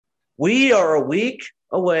We are a week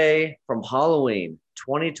away from Halloween.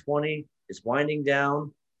 2020 is winding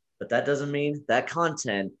down, but that doesn't mean that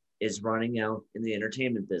content is running out in the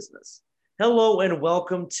entertainment business. Hello and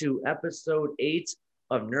welcome to episode 8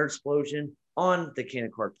 of Nerdsplosion on the Cannon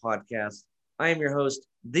Clark podcast. I am your host,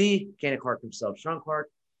 the Cannon Clark himself, Sean Clark.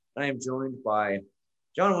 I am joined by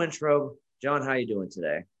John Wintrobe. John, how you doing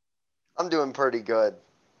today? I'm doing pretty good.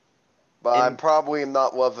 But I'm And probably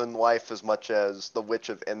not loving life as much as the Witch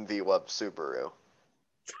of Envy loves Subaru.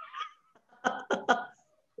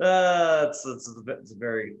 it's a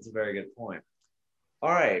very good point.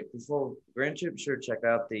 All right, before we're into it, be sure to check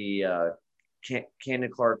out the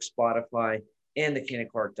Cannon Clark Spotify and the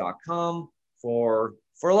CannonClark.com for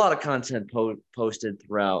a lot of content posted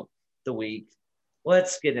throughout the week.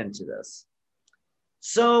 Let's get into this.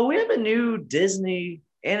 So we have a new Disney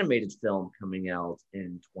animated film coming out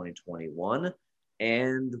in 2021,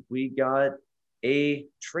 and we got a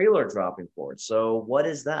trailer dropping for it. So what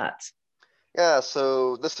is that? Yeah,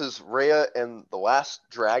 so this is Raya and the Last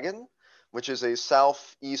Dragon, which is a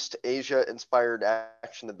Southeast Asia inspired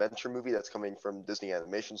action adventure movie that's coming from Disney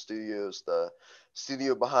Animation Studios, the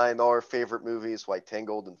studio behind all our favorite movies like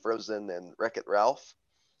Tangled and Frozen and Wreck-It Ralph.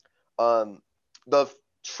 The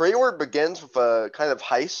trailer begins with a kind of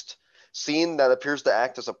heist scene that appears to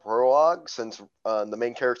act as a prologue, since the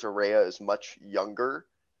main character Rhea is much younger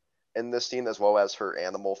in this scene, as well as her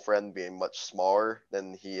animal friend being much smaller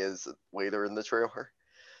than he is later in the trailer.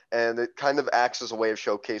 And it kind of acts as a way of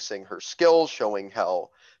showcasing her skills, showing how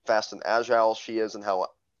fast and agile she is and how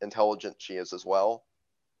intelligent she is as well.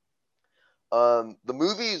 The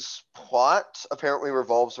movie's plot apparently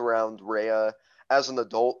revolves around Rhea as an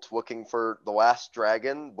adult looking for the last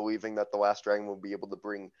dragon, believing that the last dragon will be able to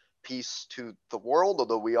bring peace to the world,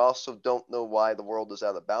 although we also don't know why the world is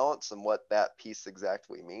out of balance and what that peace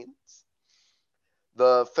exactly means.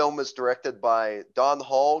 The film is directed by Don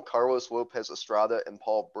Hall, Carlos Lopez Estrada, and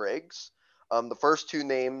Paul Briggs. The first two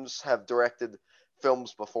names have directed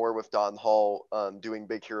films before, with Don Hall doing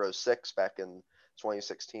Big Hero 6 back in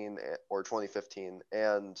 2016 or 2015,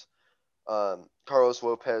 and Carlos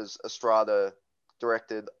Lopez Estrada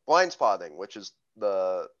directed Blind Spotting, which is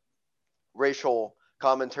the racial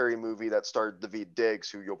commentary movie that starred Daveed Diggs,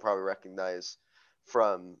 who you'll probably recognize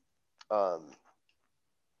from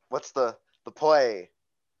what's the play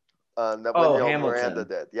that Oh, Lin-Manuel Miranda Hamilton.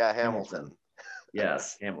 did? Yeah, Hamilton. Hamilton.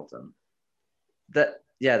 Yes, Hamilton.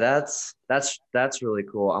 That's really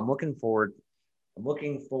cool. I'm looking forward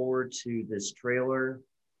to this trailer.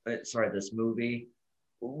 Sorry, this movie.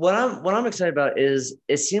 What I'm excited about is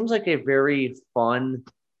it seems like a very fun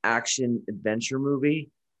action adventure movie.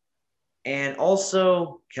 And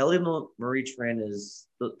also, Kelly Marie Tran is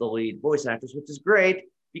the lead voice actress, which is great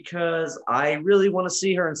because I really want to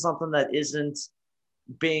see her in something that isn't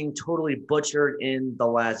being totally butchered in The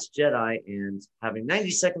Last Jedi and having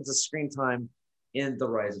 90 seconds of screen time in The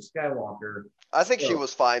Rise of Skywalker. I think she So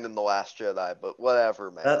was fine in The Last Jedi, but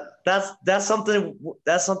whatever, that man. that's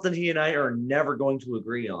something he and I are never going to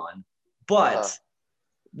agree on. Uh-huh. But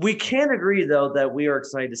we can agree though that we are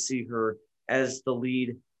excited to see her as the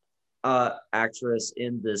lead actress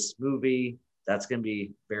in this movie. That's going to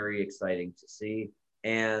be very exciting to see.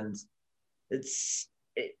 And it's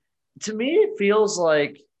it, to me, it feels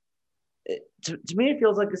like to me, it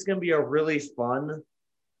feels like it's going to be a really fun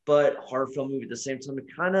but heartfelt movie at the same time. It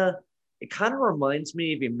kind of reminds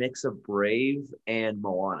me of a mix of Brave and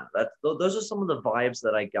Moana. Those are some of the vibes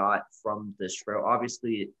that I got from this show.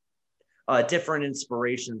 Obviously, different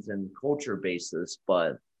inspirations and culture basis,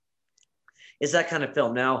 but it's that kind of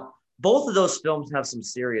film. Now, both of those films have some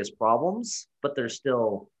serious problems, but they're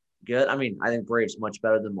still good. I mean, I think Brave's much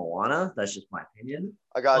better than Moana. That's just my opinion.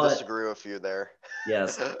 I gotta But disagree with you there.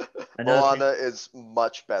 yes, another thing. Moana is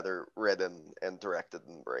much better written and directed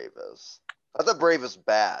than Brave is. Not that Brave is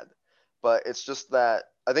bad, but it's just that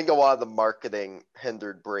I think a lot of the marketing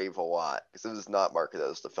hindered Brave a lot because it was not marketed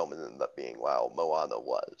as the film it ended up being, while Moana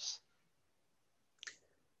was.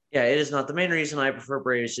 Yeah, it is not the main reason I prefer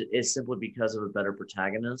Brave is simply because of a better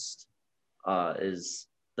protagonist. Is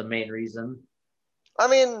the main reason. I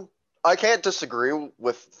mean, I can't disagree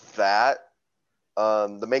with that.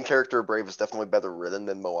 The main character of Brave is definitely better written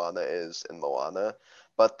than Moana is in Moana,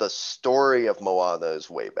 but the story of Moana is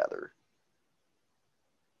way better.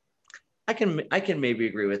 I can maybe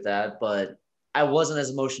agree with that, but I wasn't as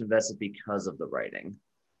emotionally invested because of the writing.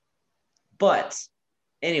 But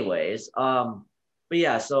anyways, but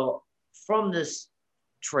yeah, so from this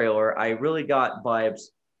trailer, I really got vibes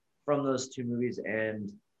from those two movies,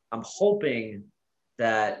 and I'm hoping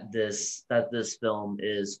that this film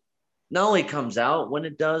is not only comes out when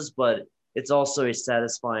it does, but it's also a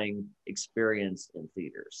satisfying experience in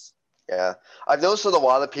theaters. Yeah. I've noticed that a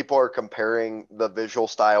lot of people are comparing the visual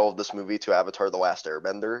style of this movie to Avatar: The Last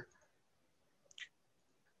Airbender.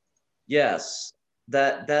 Yes,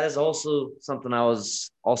 that is also something I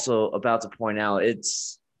was also about to point out.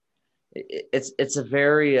 It's a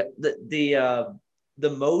very the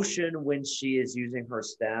motion when she is using her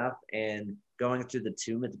staff and going through the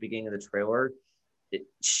tomb at the beginning of the trailer.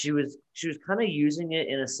 She was kind of using it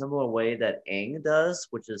in a similar way that Aang does,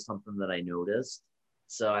 which is something that I noticed.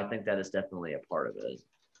 So I think that is definitely a part of it.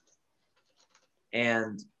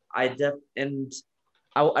 And I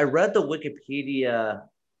read the Wikipedia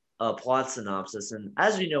plot synopsis, and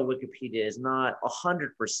as you know, Wikipedia is not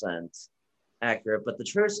 100% accurate, but the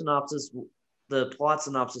plot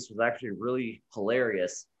synopsis was actually really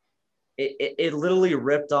hilarious. It literally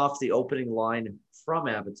ripped off the opening line from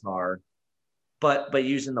Avatar, but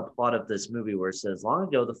using the plot of this movie where it says, long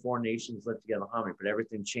ago the four nations lived together in harmony, but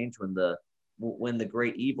everything changed when the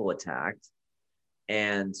great evil attacked,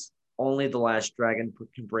 and only the last dragon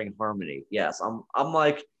can bring harmony. Yes, I'm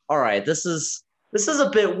like, all right, this is a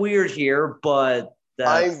bit weird here, but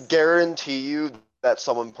I that's guarantee you that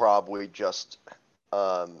someone probably just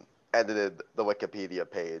edited the Wikipedia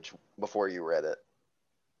page before you read it.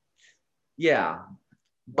 yeah,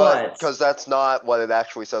 But but because that's not what it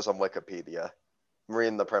actually says on Wikipedia. I'm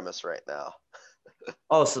reading the premise right now.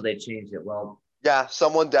 oh, so they changed it. Well, Yeah,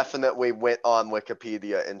 someone definitely went on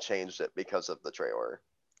Wikipedia and changed it because of the trailer.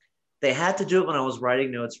 they had to do it when I was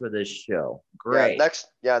writing notes for this show. Yeah, Great.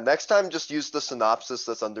 next time just use the synopsis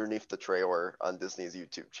that's underneath the trailer on Disney's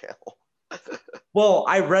YouTube channel. Well,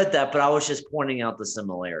 I read that, but I was just pointing out the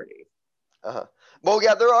similarity. Uh-huh. Well,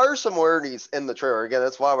 yeah, there are similarities in the trailer. Again,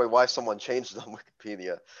 that's why someone changed it on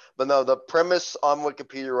Wikipedia. But no, the premise on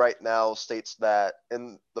Wikipedia right now states that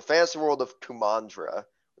in the fantasy world of Kumandra,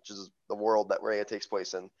 which is the world that Raya takes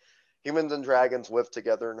place in, humans and dragons live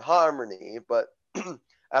together in harmony. But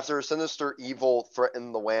after a sinister evil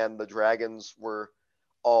threatened the land, the dragons were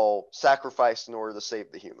all sacrificed in order to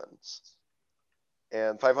save the humans.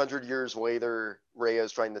 And 500 years later, Raya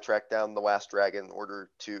is trying to track down the last dragon in order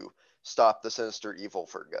to stop the sinister evil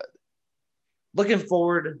for good. Looking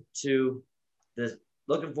forward to this.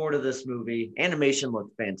 Looking forward to this movie. Animation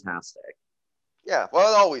looked fantastic. Yeah,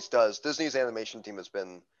 well, it always does. Disney's animation team has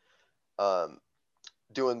been um,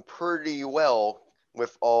 doing pretty well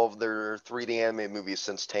with all of their 3D anime movies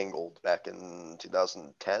since Tangled back in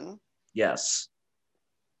 2010. Yes,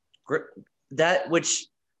 that which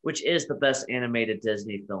is the best animated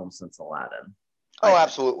Disney film since Aladdin. Oh, I think.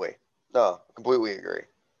 absolutely. No, completely agree.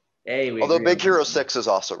 Hey, we Although agree on Big that Hero one. 6 is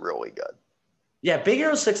also really good. Yeah, Big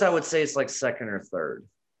Hero 6, I would say it's like second or third.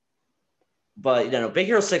 But Big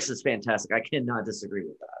Hero 6 is fantastic. I cannot disagree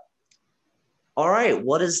with that. All right,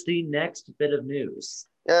 what is the next bit of news?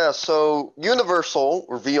 Yeah, so Universal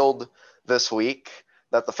revealed this week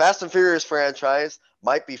that the Fast and Furious franchise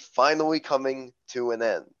might be finally coming to an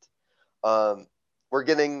end. We're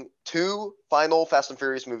getting two final Fast and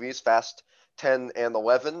Furious movies, Fast 10 and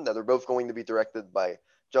 11, that are both going to be directed by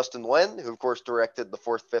Justin Lin, who of course directed the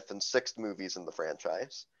fourth, fifth, and sixth movies in the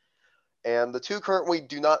franchise. And the two currently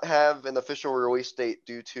do not have an official release date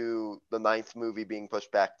due to the ninth movie being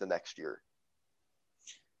pushed back to next year.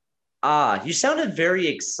 You sounded very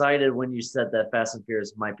excited when you said that Fast and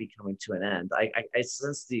Furious might be coming to an end. I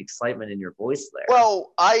sense the excitement in your voice there.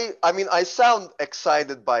 Well, I mean I sound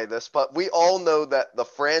excited by this, but we all know that the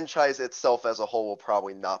franchise itself as a whole will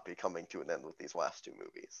probably not be coming to an end with these last two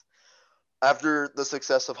movies. After the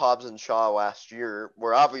success of Hobbs and Shaw last year,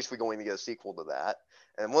 we're obviously going to get a sequel to that.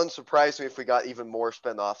 And it wouldn't surprise me if we got even more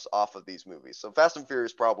spin-offs off of these movies. So Fast and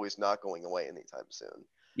Furious probably is not going away anytime soon.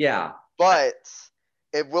 Yeah. But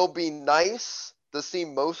it will be nice to see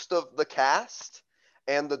most of the cast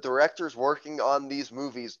and the directors working on these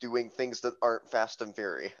movies doing things that aren't Fast and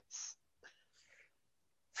Furious.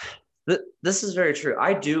 This is very true.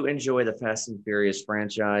 I do enjoy the Fast and Furious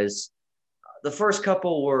franchise. The first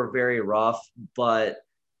couple were very rough, but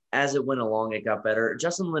as it went along, it got better.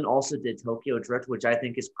 Justin Lin also did Tokyo Drift, which I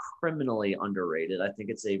think is criminally underrated. I think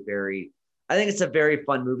it's a very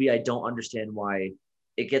fun movie. I don't understand why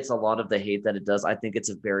it gets a lot of the hate that it does. I think it's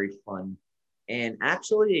a very fun and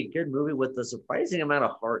actually a good movie with a surprising amount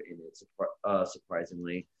of heart in it.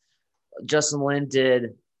 Surprisingly, Justin Lin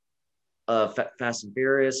did Fast and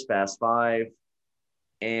Furious, Fast Five,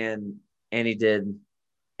 and and he did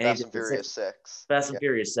Fast and Furious 6. Fast and Yeah.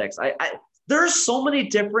 Furious 6. There's so many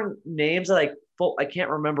different names that I can't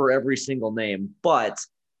remember every single name, but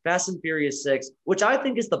Fast and Furious 6, which I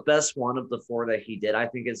think is the best one of the four that he did. I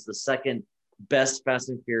think it's the second best Fast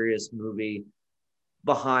and Furious movie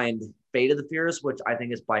behind Fate of the Furious, which I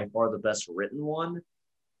think is by far the best written one.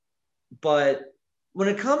 But when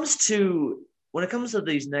it comes to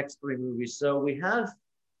these next three movies, so we have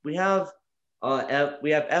we have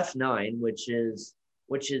F9, which is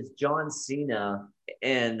John Cena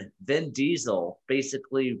and Vin Diesel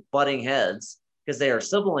basically butting heads because they are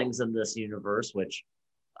siblings in this universe, which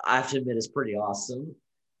I have to admit is pretty awesome.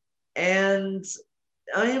 And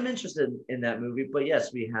I am interested in that movie. But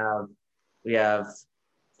yes, we have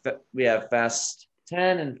we have Fast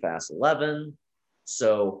 10 and Fast 11.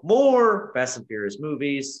 So more Fast and Furious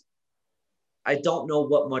movies. I don't know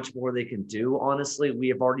what much more they can do. Honestly, we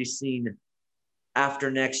have already seen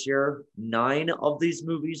after next year 9 of these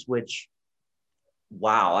movies, which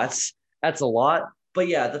wow, that's a lot. But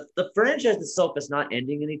yeah, the franchise itself is not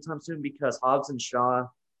ending anytime soon because Hobbs and Shaw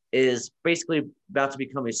is basically about to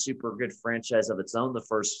become a super good franchise of its own. The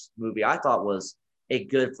first movie I thought was a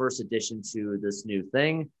good first addition to this new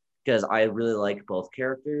thing because I really like both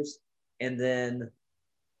characters. And then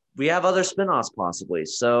we have other spin-offs possibly.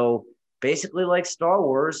 So basically like Star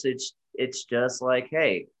Wars, it's just like,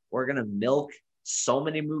 hey, we're gonna milk so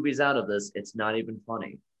many movies out of this, it's not even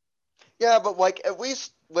funny. Yeah, but like at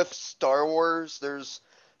least with Star Wars, there's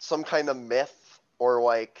some kind of myth or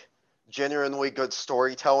like genuinely good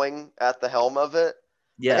storytelling at the helm of it.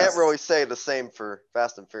 I can't Yes, really say the same for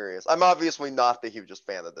Fast and Furious. I'm obviously not the hugest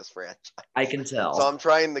fan of this franchise, I can so tell. I'm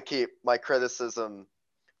trying to keep my criticism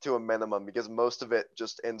to a minimum because most of it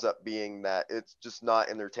just ends up being that it's just not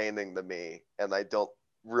entertaining to me, and I don't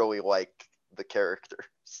really like the characters.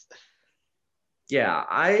 Yeah,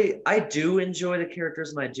 I do enjoy the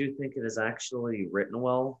characters and I do think it is actually written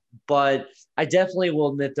well, but I definitely will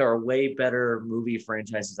admit there are way better movie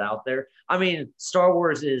franchises out there. I mean, Star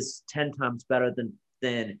Wars is 10 times better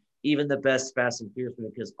than even the best Fast and Furious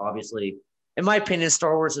movie because obviously, in my opinion,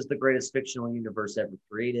 Star Wars is the greatest fictional universe ever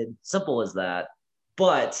created. Simple as that.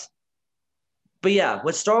 But but yeah,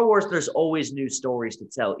 with Star Wars, there's always new stories to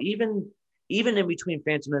tell. Even in between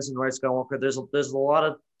Phantom Menace and Rise of Skywalker, there's a lot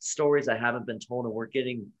of stories that haven't been told, and we're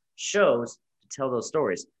getting shows to tell those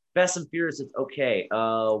stories. Fast and Furious is okay.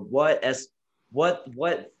 What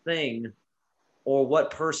thing or what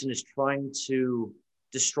person is trying to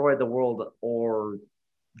destroy the world or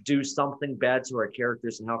do something bad to our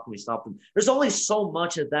characters, and how can we stop them? There's only so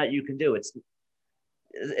much of that you can do.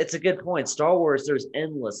 It's a good point. Star Wars, there's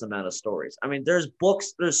endless amount of stories. I mean, there's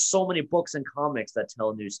books, there's so many books and comics that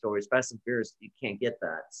tell new stories. Fast and Furious, you can't get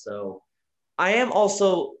that. So I am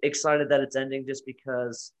also excited that it's ending just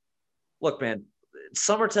because, look, man,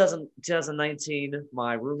 summer 2019,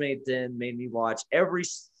 my roommate then made me watch every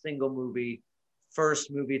single movie,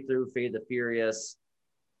 first movie through Fate of the Furious.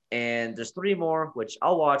 And there's 3 more, which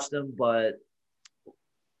I'll watch them, but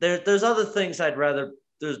there's other things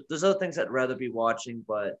there's other things I'd rather be watching,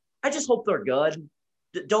 but I just hope they're good.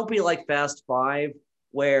 Don't be like Fast Five,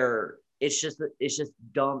 where it's just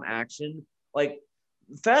dumb action. Like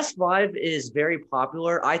Fast Five is very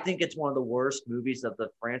popular. I think it's one of the worst movies of the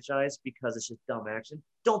franchise because it's just dumb action.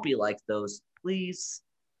 Don't be like those, please.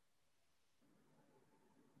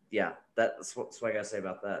 Yeah, that's what I gotta say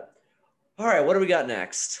about that. All right, what do we got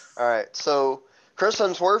next? All right, so Chris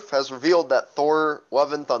Hemsworth has revealed that Thor: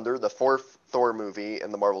 Love and Thunder, the fourth Thor movie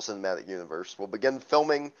in the Marvel Cinematic Universe, will begin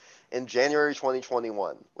filming in January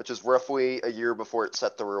 2021, which is roughly a year before it's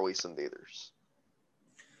set to release in theaters.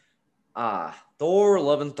 Thor: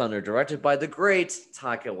 Love and Thunder, directed by the great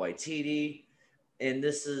Taika Waititi, and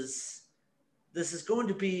this is going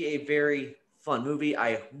to be a very fun movie.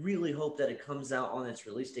 I really hope that it comes out on its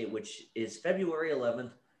release date, which is February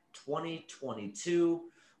 11th, 2022,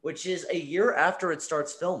 which is a year after it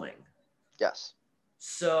starts filming. Yes.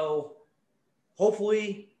 So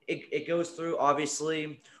hopefully it goes through.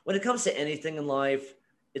 Obviously, when it comes to anything in life,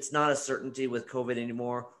 it's not a certainty with COVID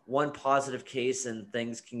anymore. One positive case and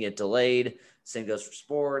things can get delayed. Same goes for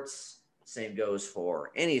sports. Same goes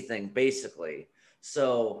for anything, basically.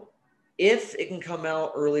 So if it can come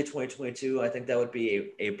out early 2022, I think that would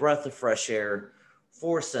be a breath of fresh air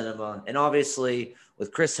for cinema. And obviously,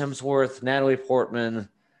 with Chris Hemsworth, Natalie Portman,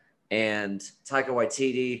 and Taika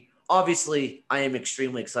Waititi. Obviously, I am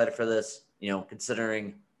extremely excited for this,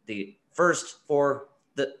 considering the first for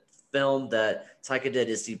the film that Taika did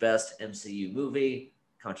is the best MCU movie.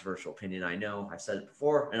 Controversial opinion, I know. I've said it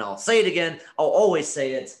before, and I'll say it again. I'll always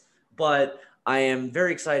say it, but I am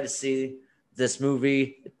very excited to see this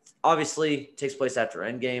movie. It obviously takes place after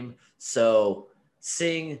Endgame, so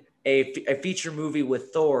seeing a feature movie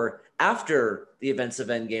with Thor after the events of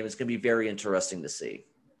Endgame is going to be very interesting to see.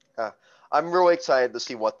 I'm really excited to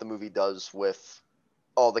see what the movie does with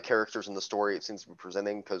all the characters in the story it seems to be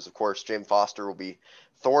presenting, because of course Jane Foster will be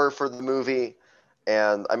Thor for the movie,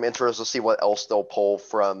 and I'm interested to see what else they'll pull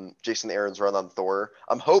from Jason Aaron's run on Thor.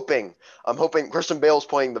 I'm hoping Christian Bale's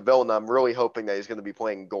playing the villain. I'm really hoping that he's going to be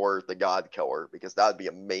playing Gore the God Killer, because that'd be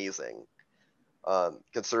amazing.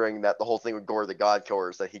 Considering that the whole thing with Gore the God Killer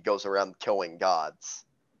is that he goes around killing gods.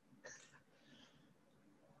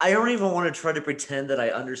 I don't even want to try to pretend that I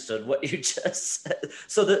understood what you just said.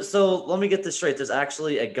 So let me get this straight. There's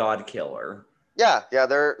actually a god killer. Yeah.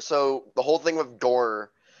 So the whole thing with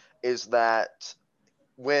Gore is that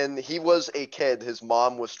when he was a kid, his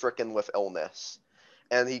mom was stricken with illness,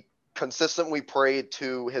 and he consistently prayed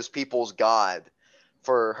to his people's God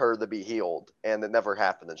for her to be healed, and it never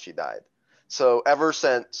happened, and she died. So ever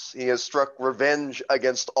since, he has struck revenge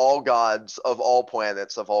against all gods of all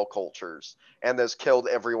planets, of all cultures, and has killed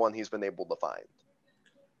everyone he's been able to find.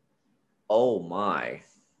 Oh my.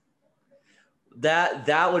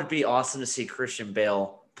 That would be awesome to see Christian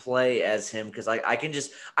Bale play as him, because I can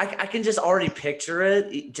just already picture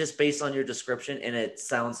it just based on your description, and it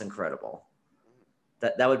sounds incredible.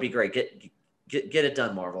 That would be great. Get it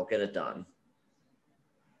done, Marvel. Get it done.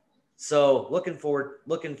 So looking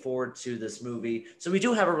forward to this movie. So we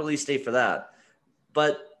do have a release date for that,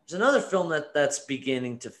 but there's another film that's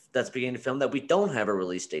beginning to film that we don't have a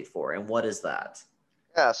release date for, and what is that?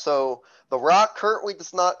 Yeah, so The Rock currently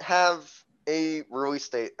does not have a release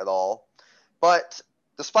date at all, but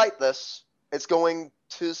despite this, it's going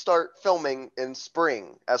to start filming in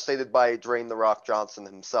spring, as stated by Dwayne The Rock Johnson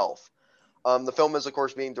himself. The film is, of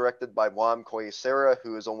course, being directed by Juan Koyosera,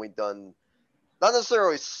 who has only done not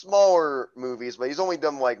necessarily smaller movies, but he's only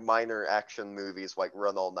done like minor action movies like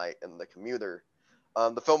Run All Night and The Commuter.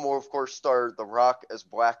 The film will, of course, star The Rock as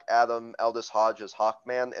Black Adam, Aldous Hodge as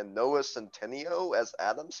Hawkman, and Noah Centineo as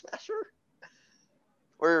Atom Smasher.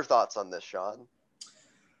 What are your thoughts on this, Sean?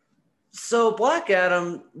 So Black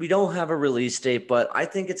Adam, we don't have a release date, but I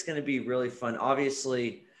think it's going to be really fun.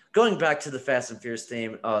 Obviously, going back to the Fast and Furious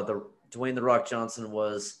theme, the Dwayne the Rock Johnson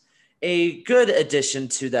was a good addition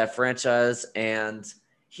to that franchise, and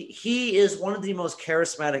he is one of the most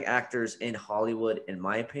charismatic actors in Hollywood, in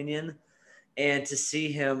my opinion. And to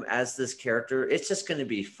see him as this character, it's just going to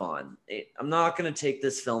be fun. I'm not going to take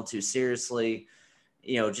this film too seriously.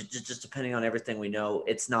 Just depending on everything we know,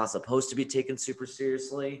 it's not supposed to be taken super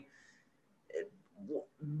seriously.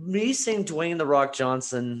 Me seeing Dwayne the Rock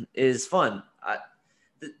Johnson is fun.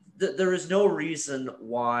 There is no reason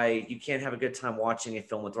why you can't have a good time watching a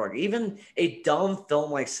film with Rock. Even a dumb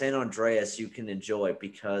film like San Andreas, you can enjoy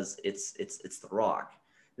because it's the Rock.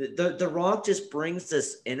 The Rock just brings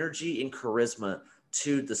this energy and charisma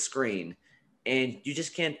to the screen, and you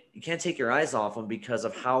can't take your eyes off him because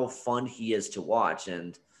of how fun he is to watch.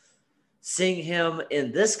 And seeing him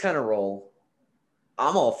in this kind of role,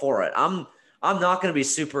 I'm all for it. I'm not going to be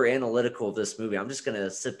super analytical of this movie. I'm just going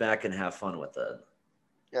to sit back and have fun with it.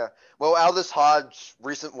 Yeah. Well, Aldous Hodge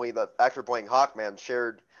recently, the actor playing Hawkman,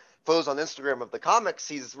 shared photos on Instagram of the comics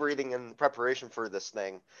he's reading in preparation for this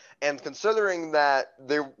thing. And considering that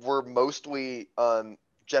there were mostly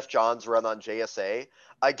Jeff Johns' run on JSA,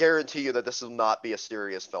 I guarantee you that this will not be a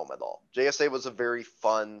serious film at all. JSA was a very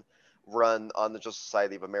fun run on the Justice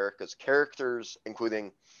Society of America's characters,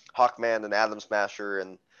 including Hawkman and Atom Smasher,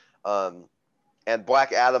 and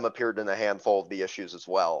Black Adam appeared in a handful of the issues as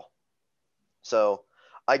well. So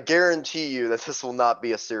I guarantee you that this will not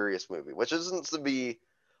be a serious movie, which isn't to be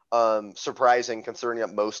surprising considering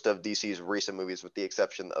that most of DC's recent movies, with the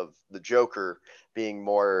exception of the Joker, being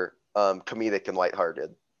more comedic and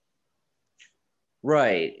lighthearted.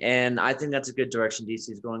 Right, and I think that's a good direction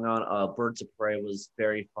DC is going on. Birds of Prey was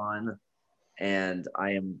very fun, and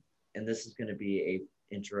and this is going to be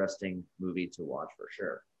a interesting movie to watch for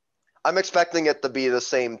sure. I'm expecting it to be the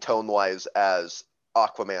same tone-wise as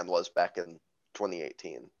Aquaman was back in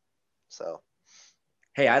 2018. So,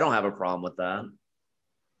 hey, I don't have a problem with that.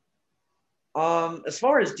 As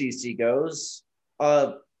far as DC goes,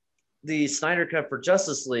 the Snyder Cut for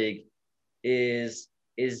Justice League is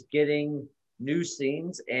getting new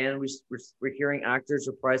scenes, and we're hearing actors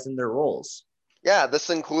reprising their roles. yeah, this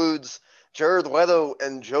includes Jared Leto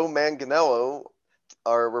and Joe Manganiello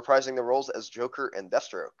are reprising the roles as Joker and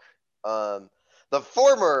Deathstroke. The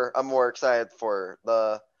former I'm more excited for.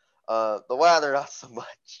 The latter not so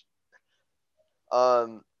much.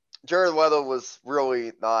 Jared Leto was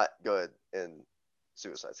really not good in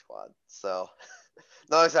Suicide Squad, so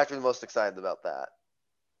not exactly the most excited about that.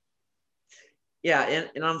 Yeah,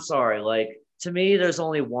 and I'm sorry, like to me, there's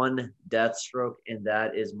only one Deathstroke, and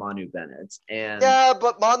that is Manu Bennett. And Yeah,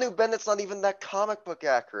 but Manu Bennett's not even that comic book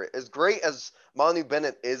accurate. As great as Manu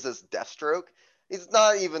Bennett is as Deathstroke, He's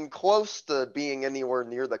not even close to being anywhere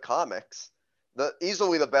near the comics. The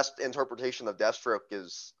easily the best interpretation of Deathstroke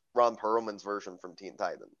is Ron Perlman's version from Teen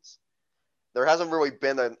Titans. There hasn't really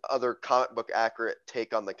been another comic book accurate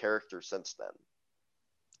take on the character since then.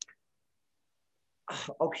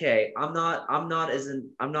 Okay, I'm not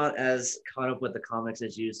as caught up with the comics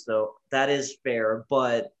as you, so that is fair.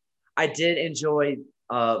 But I did enjoy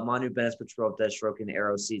Manu Bennett's portrayal of Deathstroke in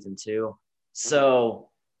Arrow season 2. Mm-hmm. So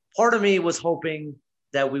part of me was hoping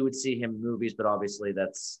that we would see him in movies, but obviously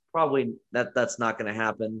that's not going to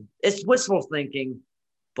happen. It's wishful thinking,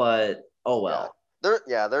 but oh well.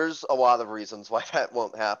 There's a lot of reasons why that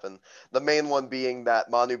won't happen. The main one being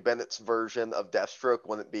that Manu Bennett's version of Deathstroke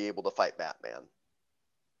wouldn't be able to fight Batman.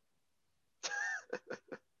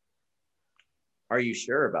 Are you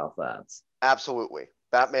sure about that? Absolutely.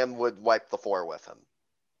 Batman would wipe the floor with him.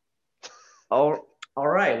 Oh, all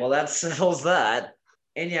right. Well, that settles that.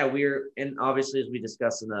 And yeah, and obviously as we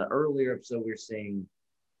discussed in the earlier episode,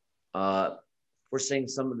 uh we're seeing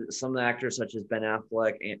some of the actors such as Ben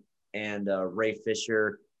Affleck and Ray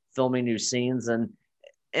Fisher filming new scenes, and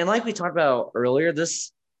like we talked about earlier,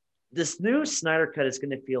 this new Snyder cut is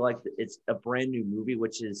going to feel like it's a brand new movie,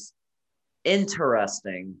 which is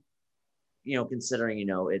interesting, considering,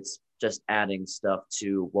 it's just adding stuff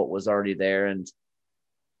to what was already there. And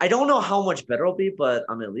I don't know how much better it'll be, but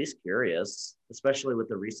I'm at least curious, especially with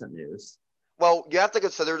the recent news. Well, you have to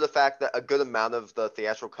consider the fact that a good amount of the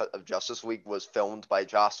theatrical cut of Justice League was filmed by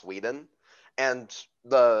Joss Whedon, and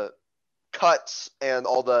the cuts and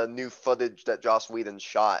all the new footage that Joss Whedon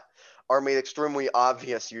shot are made extremely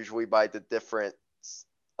obvious, usually by the difference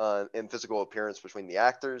in physical appearance between the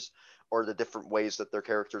actors or the different ways that their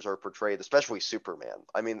characters are portrayed, especially Superman.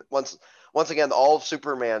 I mean, once again, all of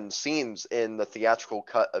Superman's scenes in the theatrical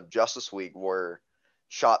cut of Justice League were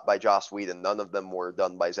shot by Joss Whedon. None of them were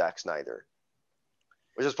done by Zack Snyder,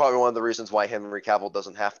 which is probably one of the reasons why Henry Cavill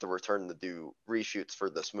doesn't have to return to do reshoots for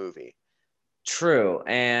this movie. True,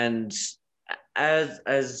 and as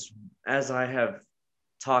as I've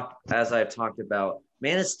talked about,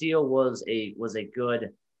 Man of Steel was a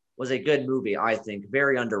good movie, I think,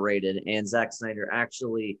 very underrated, and Zack Snyder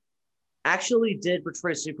actually did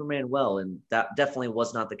portray Superman well, and that definitely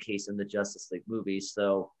was not the case in the Justice League movie.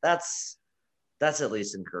 So that's at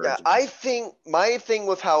least Yeah, encouraging. I think my thing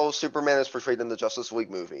with how Superman is portrayed in the Justice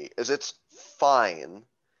League movie is it's fine.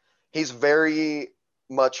 He's very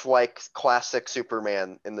much like classic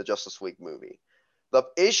Superman in the Justice League movie. The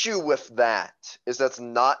issue with that is that's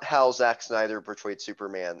not how Zack Snyder portrayed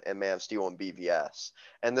Superman in Man of Steel and BVS,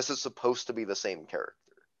 and this is supposed to be the same character.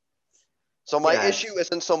 So my Yeah. issue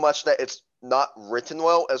isn't so much that it's not written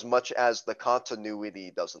well as much as the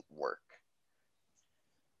continuity doesn't work.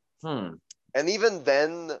 Hmm. And even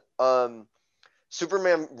then,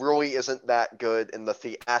 Superman really isn't that good in the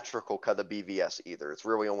theatrical cut of BVS either. It's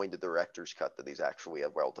really only the director's cut that he's actually a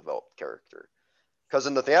well-developed character. Because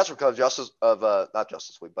in the theatrical cut of not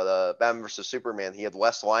Justice League, but Batman vs Superman, he had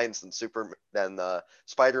less lines than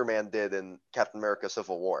Spider-Man did in Captain America: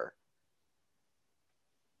 Civil War.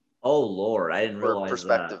 Oh Lord, I didn't For realize that.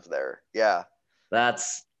 perspective, there, yeah,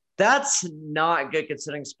 That's that's not good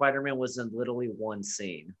considering Spider-Man was in literally one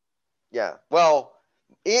scene. yeah. Well,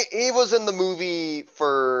 he was in the movie Two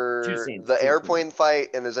for scenes. the Two scenes. airplane fight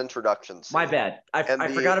and his introduction My scene, bad. and I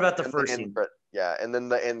forgot about the the first end scene. credit, yeah, and then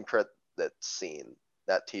the end credit scene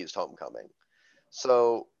that teased Homecoming.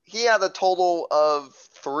 So he had a total of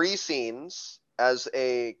 3 scenes as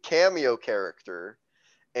a cameo character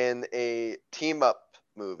in a team up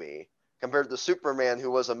movie, compared to Superman,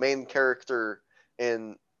 who was a main character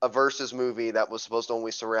in a versus movie that was supposed to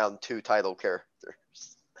only surround 2 title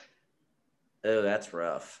characters. Oh, that's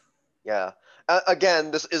rough. Yeah.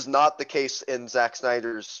 Again, this is not the case in Zack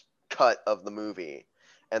Snyder's cut of the movie.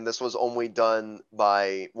 And this was only done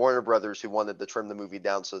by Warner Brothers, who wanted to trim the movie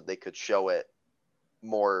down so that they could show it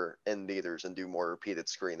more in theaters and do more repeated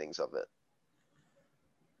screenings of it.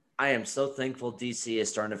 I am so thankful DC is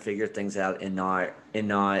starting to figure things out and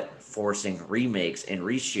not forcing remakes and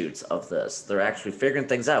reshoots of this. They're actually figuring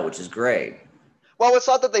things out, which is great. Well, it's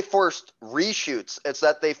not that they forced reshoots, it's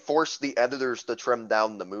that they forced the editors to trim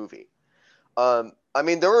down the movie. I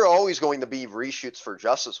mean, there were always going to be reshoots for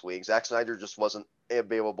Justice League. Zack Snyder just wasn't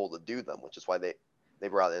available to do them, which is why they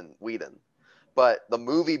brought in Whedon. But the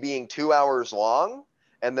movie being 2 hours long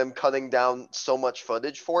and them cutting down so much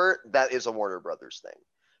footage for it, that is a Warner Brothers thing.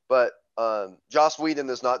 But Joss Whedon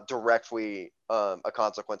is not directly a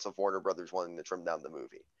consequence of Warner Brothers wanting to trim down the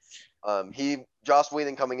movie. Joss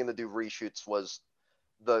Whedon coming in to do reshoots was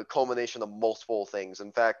the culmination of multiple things.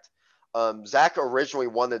 In fact, Zach originally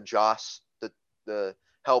wanted Joss to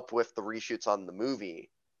help with the reshoots on the movie.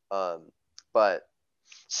 But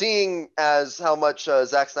seeing as how much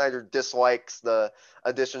Zack Snyder dislikes the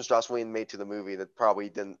additions Joss Whedon made to the movie, that probably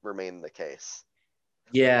didn't remain the case.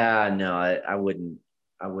 Yeah, no, I wouldn't.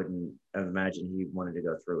 I wouldn't imagine he wanted to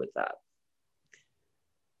go through with that.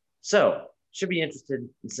 So should be interested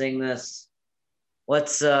in seeing this.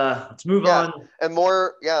 Let's move Yeah, on. and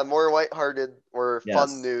more lighthearted or fun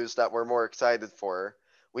Yes. news that we're more excited for.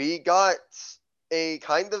 We got a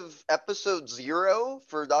kind of episode 0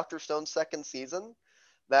 for Doctor Stone's second season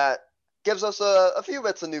that gives us a few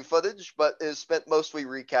bits of new footage, but is spent mostly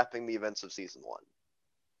recapping the events of season 1.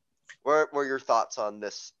 What were your thoughts on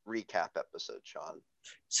this recap episode, Sean?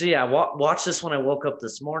 So yeah, watch this when I woke up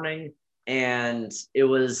this morning, and it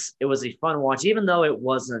was a fun watch, even though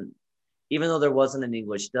there wasn't an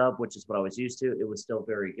English dub, which is what I was used to. It was still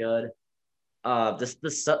very good.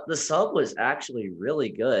 The sub was actually really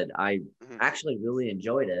good. I Mhm. actually really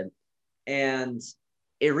enjoyed it, and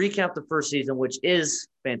it recapped the first season, which is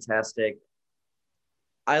fantastic.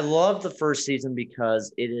 I love the first season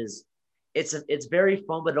because it's very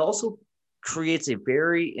fun, but it also creates a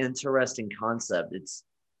very interesting concept. It's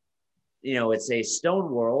a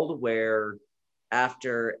stone world where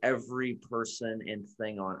after every person and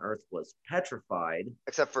thing on Earth was petrified,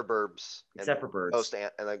 Except for burbs except and for birds.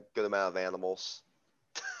 and a good amount of animals.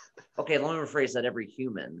 Okay, let me rephrase that. Every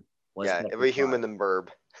human was Yeah, every petrified. human and burb.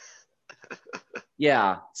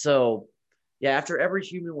 Yeah. So, yeah, after every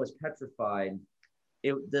human was petrified,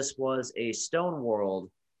 this was a stone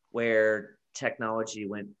world where technology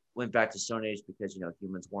went back to Stone Age because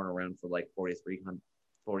humans weren't around for like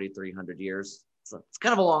 4,300 years. So it's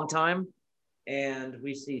kind of a long time. And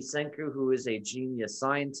we see Senku, who is a genius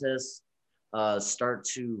scientist, start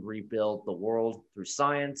to rebuild the world through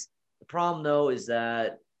science. The problem, though, is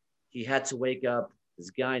that he had to wake up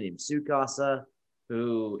this guy named Tsukasa,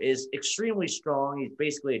 who is extremely strong. He's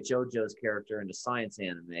basically a JoJo's character in a science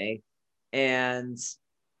anime. And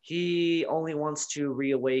he only wants to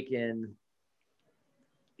reawaken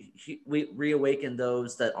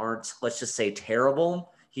those that aren't, let's just say,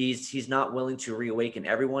 terrible. He's not willing to reawaken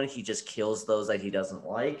everyone. He just kills those that he doesn't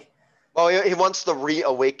like. Well, he wants to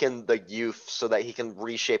reawaken the youth so that he can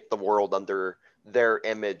reshape the world under their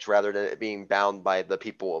image rather than it being bound by the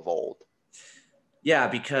people of old. Yeah,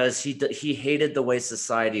 because he hated the way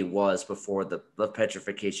society was before the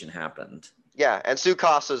petrification happened. Yeah, and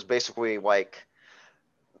Tsukasa is basically like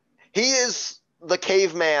he is the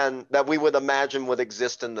caveman that we would imagine would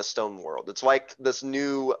exist in the stone world. It's like this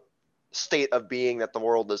new state of being that the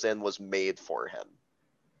world is in was made for him.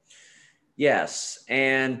 Yes,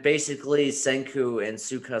 and basically Senku and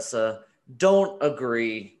Tsukasa don't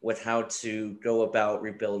agree with how to go about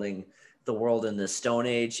rebuilding the world in the Stone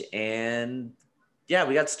Age, and yeah,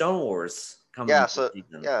 we got Stone Wars coming Yeah, this so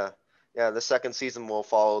season. yeah, the second season will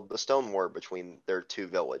follow the Stone War between their two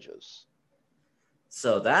villages.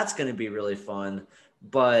 So that's going to be really fun.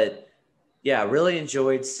 But yeah, really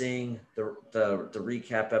enjoyed seeing the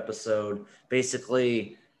recap episode.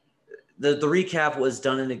 Basically, the recap was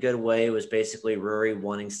done in a good way. It was basically Ruri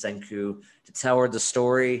wanting Senku to tell her the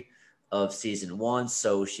story of season 1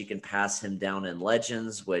 so she can pass him down in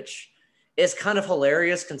Legends, which is kind of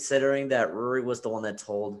hilarious considering that Ruri was the one that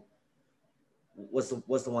was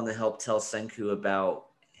the one that helped tell Senku about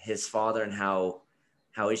his father and how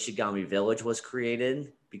Ishigami Village was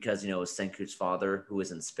created because it was Senku's father who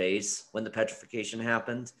was in space when the petrification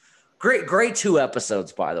happened. Great 2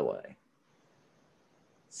 episodes, by the way.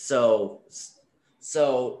 So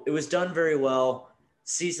it was done very well.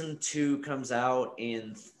 Season 2 comes out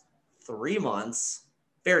in 3 months.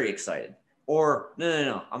 Very excited. Or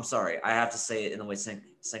no. I'm sorry. I have to say it in the way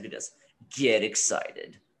Senku does. Get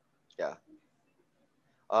excited. Yeah.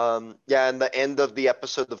 Yeah, and the end of the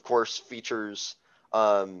episode, of course, features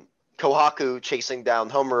Kohaku chasing down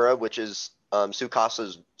Homura, which is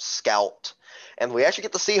Tsukasa's scout. And we actually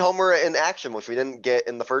get to see Homura in action, which we didn't get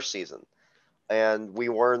in the first season. And we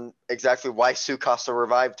learn exactly why Tsukasa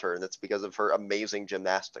revived her, and it's because of her amazing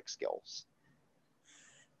gymnastic skills.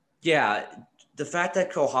 Yeah, the fact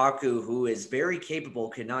that Kohaku, who is very capable,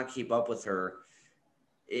 could not keep up with her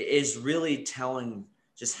is really telling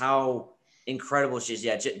just how incredible she is.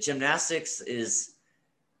 Yeah, gymnastics is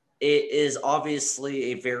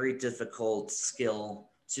obviously a very difficult skill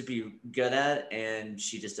to be good at, and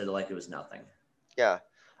she just did it like it was nothing. Yeah.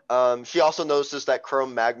 She also notices that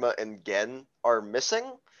Chrome Magma and Gen are missing,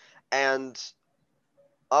 and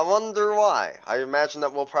I wonder why. I imagine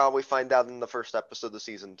that we'll probably find out in the first episode of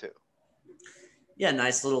season 2. Yeah,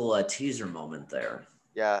 nice little teaser moment there.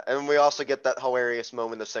 Yeah, and we also get that hilarious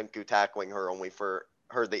moment of Senku tackling her only for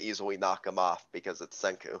her to easily knock him off because it's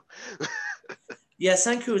Senku. Yeah,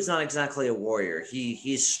 Senku is not exactly a warrior.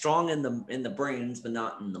 He's strong in the brains, but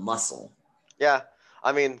not in the muscle. Yeah,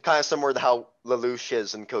 I mean, kind of similar to how Lelouch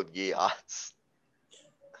is in Code Geass.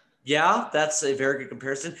 Yeah, that's a very good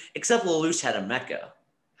comparison. Except Lelouch had a mecha.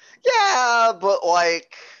 Yeah, but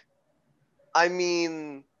like, I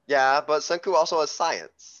mean, yeah, but Senku also has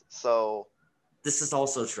science, so This is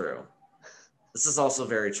also true. This is also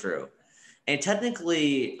very true. And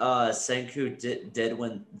technically, Senku did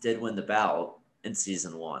win the bout in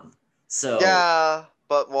season 1. So yeah,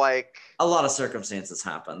 but like, a lot of circumstances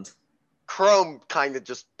happened. Chrome kind of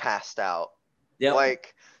just passed out. Yep.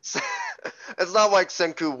 Like, it's not like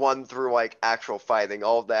Senku won through like actual fighting.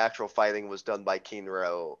 All of the actual fighting was done by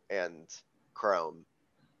Kinro and Chrome.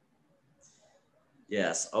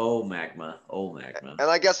 Yes. Oh magma. Oh magma. And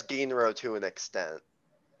I guess Ginro to an extent.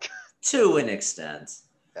 To an extent.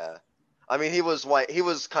 Yeah. I mean, he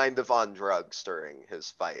was kind of on drugs during his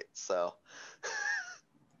fight, so.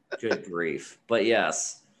 Good grief. But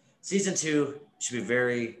yes, season 2 should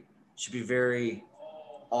be very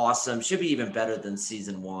awesome. Should be even better than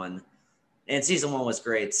season 1. And season 1 was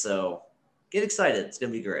great, so get excited. It's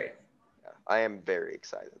gonna be great. Yeah, I am very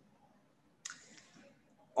excited.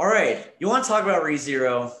 All right, you want to talk about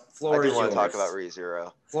ReZero? I Floor do is want to talk yours. about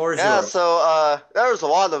ReZero. Floor is Yeah, yours. so there was a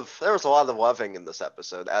lot of loving in this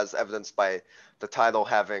episode, as evidenced by the title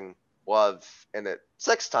having love in it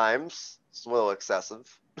 6 times. It's a little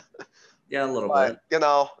excessive. Yeah, a little But bit.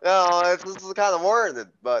 this is kind of warranted.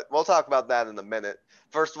 But we'll talk about that in a minute.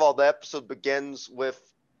 First of all, the episode begins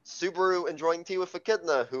with Subaru enjoying tea with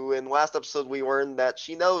Echidna, who in last episode we learned that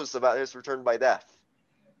she knows about his return by death.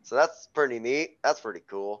 So that's pretty neat. That's pretty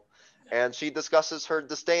cool. And she discusses her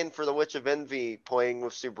disdain for the Witch of Envy playing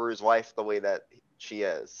with Subaru's wife the way that she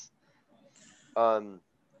is. So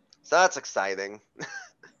that's exciting.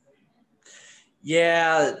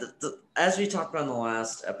 Yeah, as we talked about in the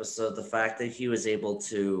last episode, the fact that he was able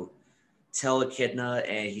to tell Echidna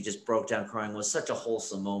and he just broke down crying was such a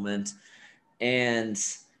wholesome moment. And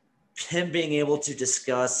him being able to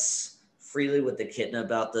discuss freely with Echidna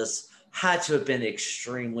about this had to have been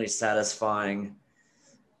extremely satisfying.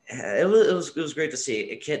 It was great to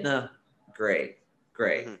see. Echidna, great.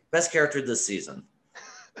 Mhm. Best character this season.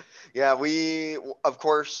 Yeah, we of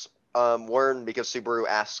course learn because Subaru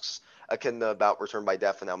asks Echidna about Return by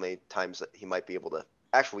Death and how many times that he might be able to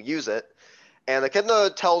actually use it. And Echidna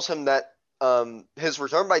tells him that his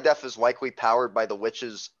Return by Death is likely powered by the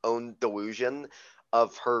witch's own delusion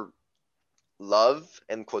of her love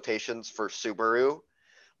and quotations for Subaru,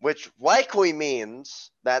 which likely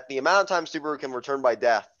means that the amount of times Subaru can return by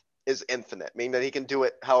death is infinite, meaning that he can do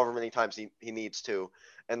it however many times he needs to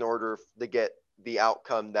in order to get the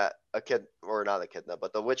outcome that not Echidna,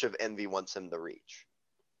 but the Witch of Envy wants him to reach.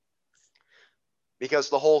 Because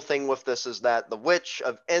the whole thing with this is that the Witch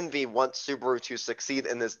of Envy wants Subaru to succeed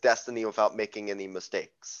in his destiny without making any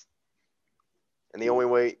mistakes. And the only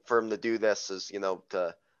way for him to do this is,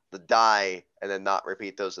 to die and then not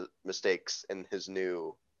repeat those mistakes in his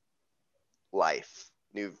new life,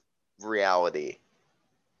 new reality.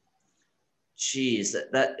 Jeez,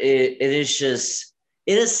 it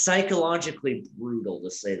is psychologically brutal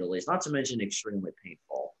to say the least, not to mention extremely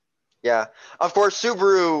painful. Yeah. Of course,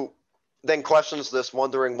 Subaru then questions this,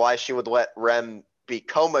 wondering why she would let Rem be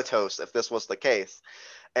comatose if this was the case.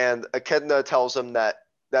 And Echidna tells him that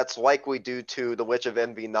that's likely due to the Witch of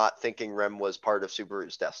Envy not thinking Rem was part of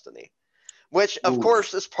Subaru's destiny. Which, of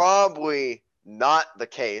course, is probably not the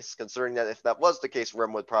case, considering that if that was the case,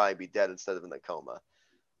 Rem would probably be dead instead of in a coma.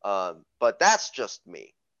 But that's just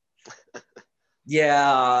me.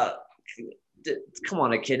 Yeah, come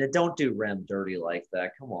on, Echidna, don't do Rem dirty like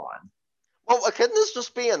that. Come on. Well, Echidna's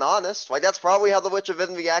just being honest. Like, that's probably how the Witch of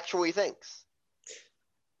Envy actually thinks.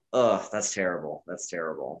 Ugh, that's terrible. That's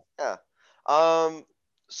terrible. Yeah.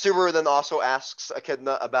 Subaru then also asks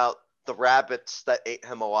Echidna about the rabbits that ate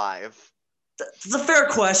him alive. That's a fair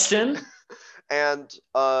question. And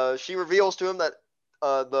she reveals to him that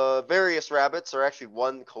the various rabbits are actually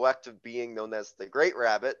one collective being known as the Great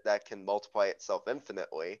Rabbit that can multiply itself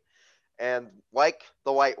infinitely. And like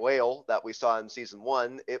the white whale that we saw in season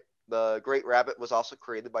 1, the Great Rabbit was also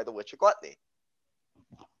created by the Witch of Gluttony.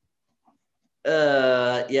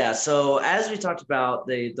 Yeah, so as we talked about,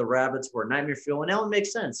 the rabbits were nightmare fuel, and that would make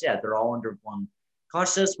sense. Yeah, they're all under one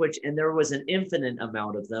consciousness, and there was an infinite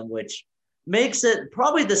amount of them, which makes it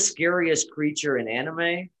probably the scariest creature in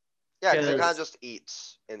anime. Yeah, because it kind of just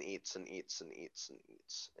eats and eats and eats and eats and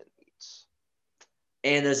eats and eats.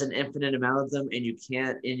 And there's an infinite amount of them, and you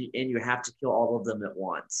can't, and you have to kill all of them at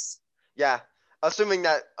once. Yeah, Assuming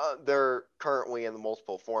that they're currently in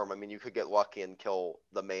multiple form, I mean, you could get lucky and kill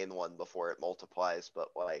the main one before it multiplies, but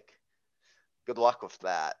like, good luck with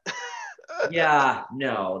that. Yeah,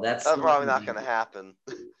 no, that's That's not probably gonna not be going to happen.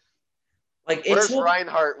 like it Where's took.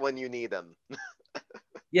 Reinhardt when you need him?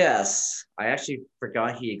 Yes, I actually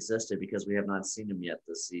forgot he existed because we have not seen him yet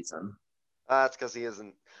this season. That's because he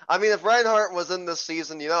isn't. I mean, if Reinhardt was in this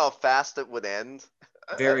season, you know how fast it would end?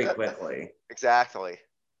 Very quickly. Exactly.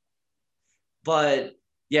 But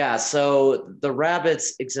yeah, so the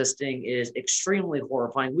rabbits existing is extremely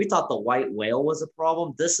horrifying. We thought the white whale was a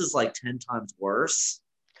problem. This is like 10 times worse.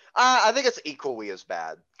 I think it's equally as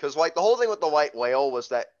bad because like the whole thing with the white whale was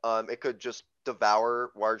that it could just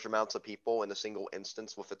devour large amounts of people in a single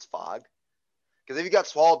instance with its fog. Because if you got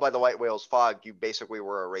swallowed by the white whale's fog, you basically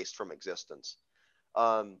were erased from existence.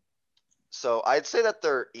 Um, so I'd say that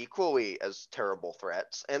they're equally as terrible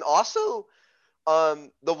threats. And also,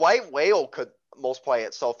 the white whale could multiply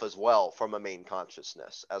itself as well from a main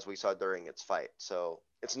consciousness, as we saw during its fight. So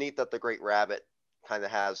it's neat that the great rabbit kind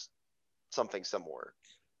of has something similar.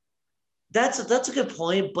 That's a good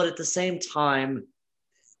point, but at the same time,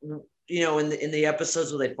 in the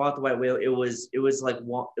episodes where they fought the white whale, it was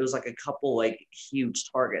like a couple like huge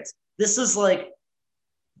targets. This is like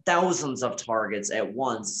thousands of targets at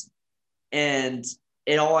once, and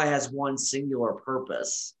it all has one singular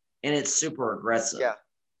purpose, and it's super aggressive. Yeah.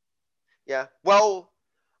 Yeah. Well,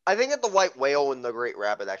 I think that the white whale and the great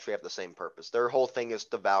rabbit actually have the same purpose. Their whole thing is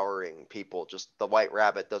devouring people. Just the white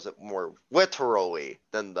rabbit does it more literally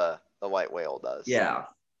than the white whale does. Yeah.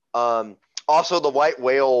 Um, Also, the white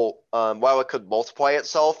whale, while it could multiply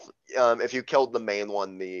itself, if you killed the main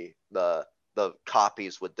one, the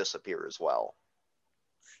copies would disappear as well.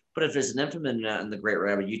 But if there's an infant in the Great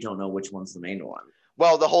Rabbit, you don't know which one's the main one,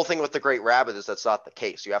 Well, the whole thing with the great rabbit is that's not the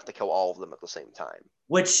case. You have to kill all of them at the same time.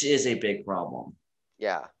 which is a big problem.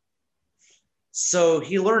 Yeah. So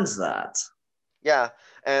he learns that. Yeah,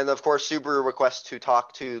 and of course, Subaru requests to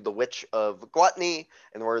talk to the Witch of Gluttony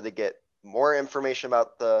in order to get more information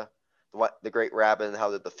about the Great Rabbit and how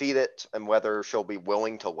to defeat it, and whether she'll be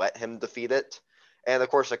willing to let him defeat it. And of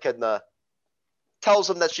course, Echidna tells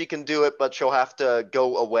him that she can do it, but she'll have to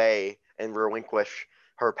go away and relinquish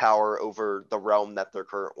her power over the realm that they're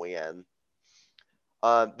currently in.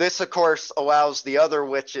 This, of course, allows the other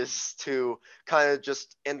witches to kind of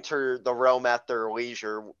just enter the realm at their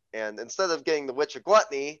leisure. And instead of getting the Witch of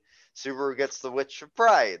Gluttony, Subaru gets the Witch of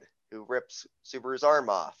Pride, who rips Subaru's arm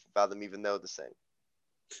off without him even noticing.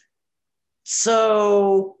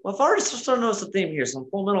 So I've already started to notice a theme here. So in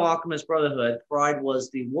Full Metal Alchemist Brotherhood, Pride was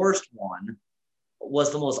the worst one,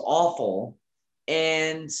 was the most awful,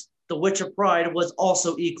 and the Witch of Pride was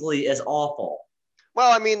also equally as awful.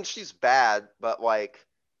 Well, I mean, she's bad, but like,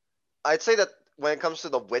 I'd say that when it comes to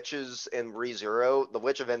the witches in ReZero, the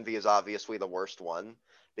Witch of Envy is obviously the worst one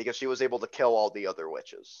because she was able to kill all the other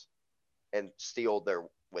witches and steal their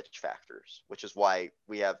witch factors, which is why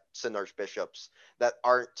we have Sin Archbishops that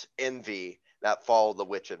aren't Envy that follow the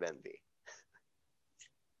Witch of Envy.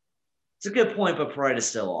 It's a good point, but Pride is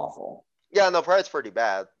still awful. Yeah, no, Pride's pretty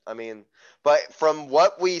bad. I mean, but from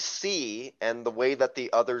what we see and the way that the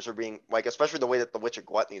others are being, like, especially the way that the Witch of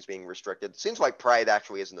Gluttony is being restricted, it seems like Pride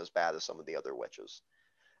actually isn't as bad as some of the other witches.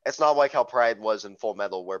 It's not like how Pride was in Full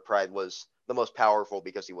Metal, where Pride was the most powerful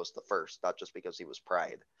because he was the first, not just because he was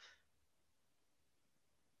Pride.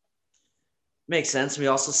 Makes sense. We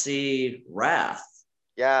also see Wrath.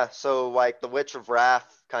 Yeah, so like the Witch of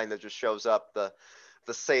Wrath kind of just shows up the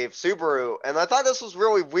save Subaru, and I thought this was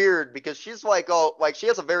really weird because she's like, oh, like she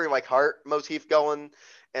has a very like heart motif going,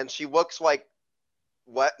 and she looks like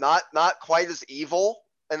what not quite as evil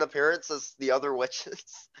in appearance as the other witches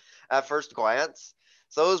at first glance.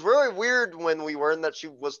 So it was really weird when we learned that she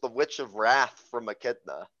was the Witch of Wrath from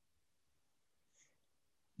Echidna.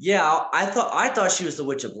 Yeah, I thought she was the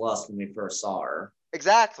Witch of Lust when we first saw her.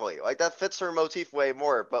 Exactly, like that fits her motif way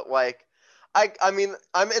more. But like, I mean,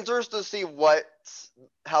 I'm interested to see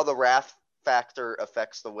how the Wrath factor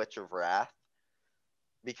affects the Witch of Wrath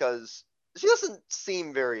because she doesn't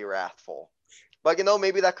seem very wrathful. But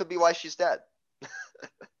maybe that could be why she's dead.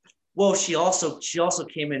 Well, she also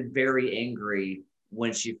came in very angry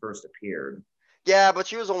when she first appeared. Yeah, but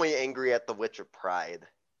she was only angry at the Witch of Pride,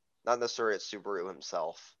 not necessarily at Subaru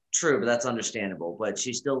himself. True, but that's understandable. But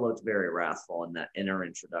she still looked very wrathful in her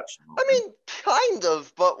introduction I moment. mean, kind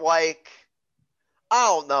of, but like, I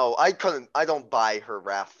don't know. I don't buy her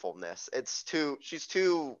wrathfulness. She's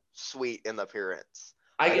too sweet in appearance.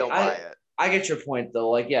 I I get don't buy I it. I get your point though.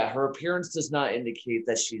 Like, yeah, her appearance does not indicate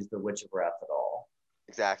that she's the Witch of Wrath at all.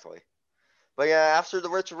 Exactly. But yeah, after the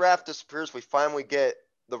Witch of Wrath disappears, we finally get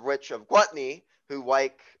the Witch of Gluttony, who,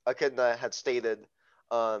 like Echidna had stated,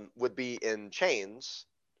 would be in chains.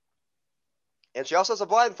 And she also has a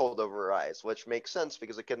blindfold over her eyes, which makes sense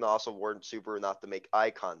because Echidna also warned Subaru not to make eye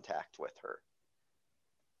contact with her.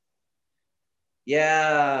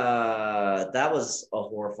 Yeah, that was a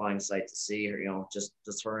horrifying sight to see. You know, just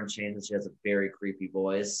her in chains, and she has a very creepy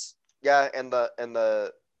voice. Yeah, and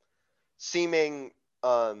the seeming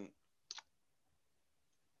Iron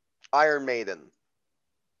Maiden.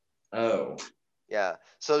 Oh, Yeah.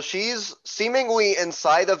 So she's seemingly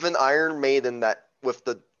inside of an Iron Maiden that with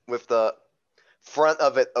the front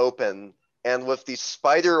of it open and with these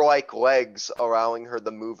spider-like legs allowing her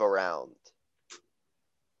to move around.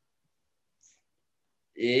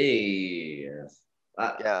 ew.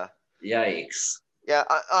 Yeah. Yikes. Yeah,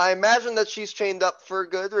 I imagine that she's chained up for a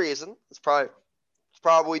good reason. It's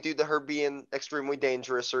probably due to her being extremely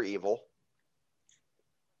dangerous or evil.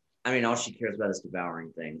 I mean, all she cares about is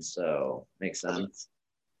devouring things, so makes sense.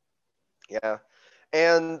 Yeah.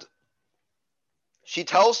 And she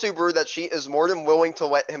tells Subaru that she is more than willing to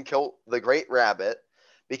let him kill the Great Rabbit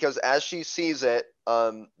because as she sees it,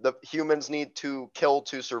 the humans need to kill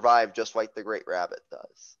to survive just like the Great Rabbit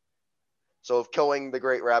does. So if killing the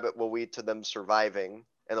Great Rabbit will lead to them surviving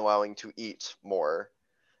and allowing to eat more,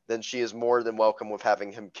 then she is more than welcome with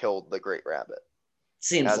having him kill the Great Rabbit.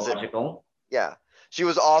 Seems logical. Yeah. She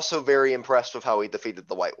was also very impressed with how he defeated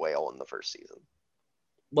the white whale in the first season.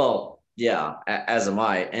 Well, yeah, as am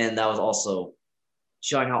I. And that was also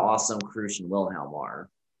showing how awesome Crush and Wilhelm are.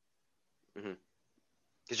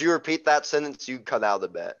 Because you repeat that sentence, you cut out a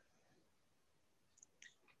bit.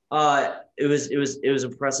 It was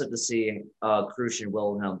impressive to see Crush and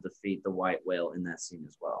Wilhelm defeat the white whale in that scene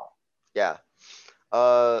as well. Yeah.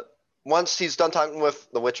 Once he's done talking with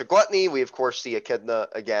the Witch of Gluttony, we of course see Echidna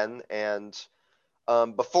again, and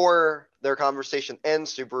before their conversation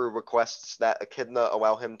ends, Subaru requests that Echidna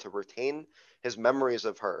allow him to retain his memories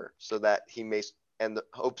of her, so that he may and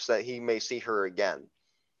hopes that he may see her again.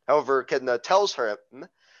 However, Echidna tells him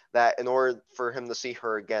that in order for him to see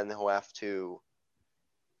her again, he'll have to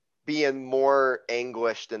be in more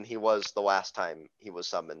anguish than he was the last time he was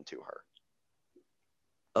summoned to her.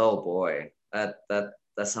 Oh boy, that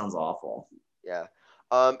sounds awful. Yeah.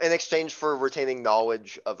 In exchange for retaining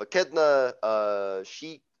knowledge of Echidna,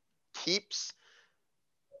 she keeps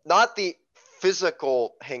not the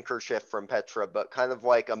physical handkerchief from Petra, but kind of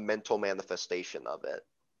like a mental manifestation of it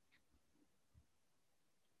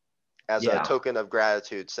as a token of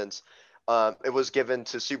gratitude, since it was given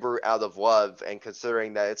to Subaru out of love, and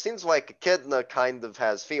considering that it seems like Echidna kind of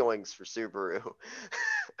has feelings for Subaru,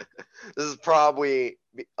 this is probably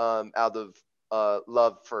out of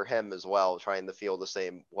love for him as well, trying to feel the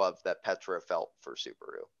same love that Petra felt for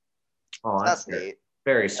Subaru. Oh, so that's neat.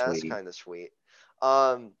 Very sweet. That's kind of sweet.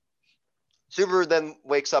 Subaru then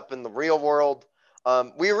wakes up in the real world.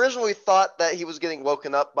 We originally thought that he was getting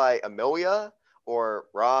woken up by Amelia or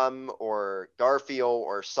Ram or Garfield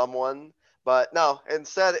or someone, but no,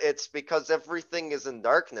 instead it's because everything is in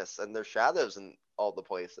darkness and there's shadows in all the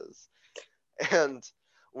places. And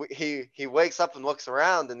he wakes up and looks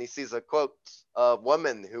around and he sees a quote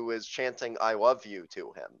woman who is chanting "I love you"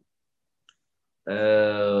 to him.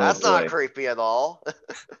 Oh, that's not creepy at all.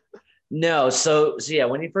 No, so yeah,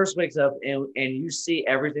 when he first wakes up and you see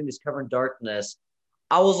everything that's covered in darkness,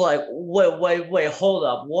 I was like, wait, hold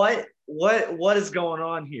up, what is going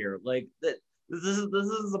on here? Like that, this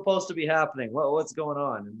is supposed to be happening. What's going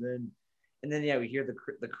on? And then yeah, we hear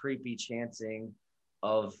the creepy chanting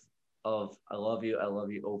of I love you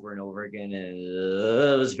over and over again, and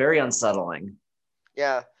it was very unsettling.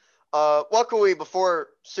 Yeah. Luckily, before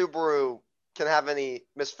Subaru can have any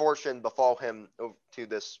misfortune befall him to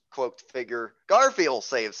this cloaked figure, Garfield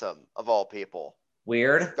saves him, of all people.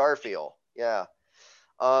 Weird. Garfield, yeah.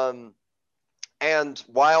 And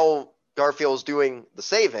while Garfield's doing the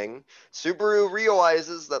saving, Subaru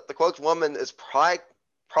realizes that the cloaked woman is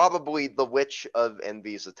probably the Witch of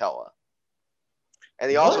Envy Zatella. And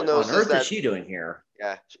he also notices on earth is she doing here?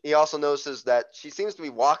 Yeah, he also notices that she seems to be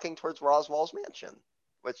walking towards Roswell's mansion,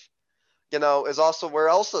 which, is also where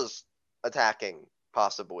Elsa's attacking,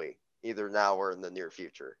 possibly, either now or in the near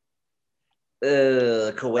future.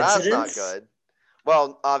 Coincidence? That's not good.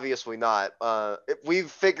 Well, obviously not. We've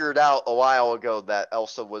figured out a while ago that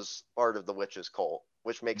Elsa was part of the witch's cult,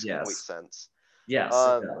 which makes complete sense. Yes,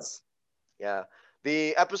 it does. Yeah.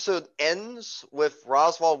 The episode ends with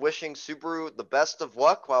Roswell wishing Subaru the best of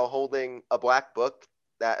luck while holding a black book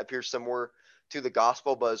that appears similar to the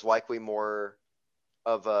gospel, but is likely more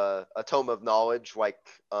of a tome of knowledge, like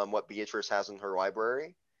what Beatrice has in her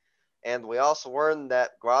library. And we also learned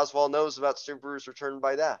that Roswell knows about Subaru's return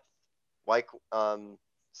by death. Like,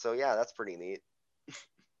 so yeah, that's pretty neat.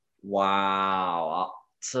 Wow.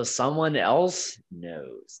 So someone else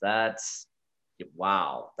knows. That's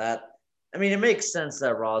wow. That I mean, it makes sense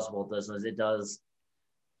that Roswell doesn't. It does.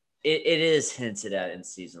 It is hinted at in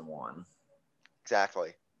season one.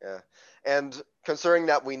 Exactly. Yeah. And considering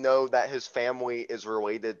that we know that his family is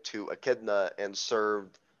related to Echidna and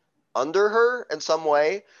served under her in some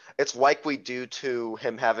way, it's likely due to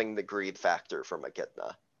him having the greed factor from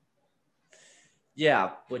Echidna.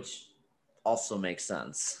 Yeah, which also makes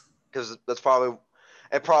sense. Because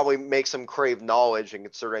it probably makes him crave knowledge, and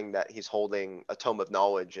considering that he's holding a tome of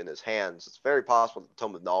knowledge in his hands, it's very possible that the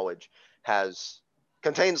tome of knowledge has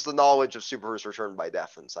contains the knowledge of Subaru's return by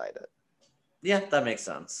death inside it. Yeah, that makes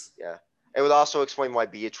sense. Yeah. It would also explain why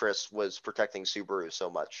Beatrice was protecting Subaru so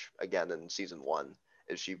much again in season one,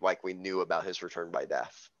 is she likely knew about his return by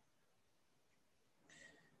death.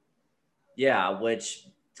 Yeah, which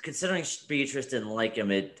considering Beatrice didn't like him,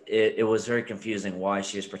 it was very confusing why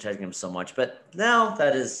she was protecting him so much. But now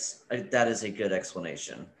that is a good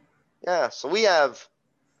explanation. Yeah, so we have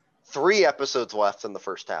 3 episodes left in the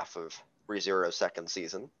first half of ReZero's second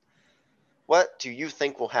season. What do you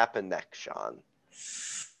think will happen next, Sean?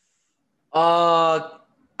 I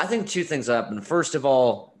think two things happen. First of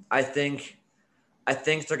all, I think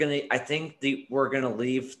they're gonna. I think we're gonna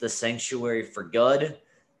leave the sanctuary for good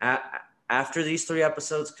after these 3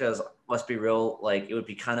 episodes. Because let's be real, like it would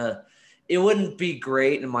be kind of, it wouldn't be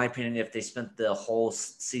great in my opinion if they spent the whole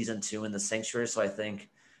season two in the sanctuary. So I think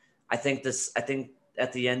at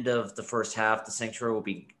the end of the first half, the sanctuary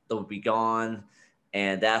will be gone,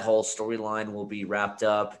 and that whole storyline will be wrapped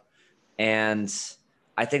up. And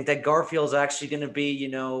I think that Garfield's actually going to be,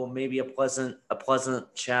 maybe a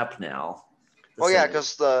pleasant chap now. To Well, say yeah, the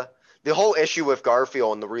because the whole issue with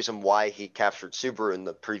Garfield and the reason why he captured Subaru in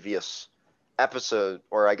the previous episode,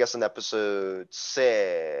 or I guess in episode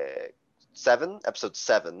episode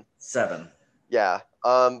seven, 7. yeah,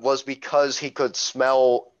 was because he could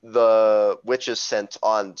smell the witch's scent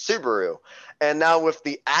on Subaru. And now with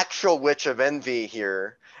the actual Witch of Envy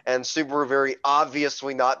here, and Subaru very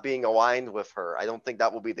obviously not being aligned with her, I don't think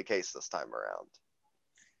that will be the case this time around.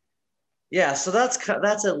 Yeah, so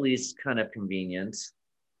that's at least kind of convenient.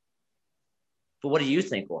 But what do you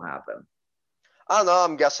think will happen? I don't know.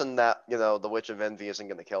 I'm guessing that the Witch of Envy isn't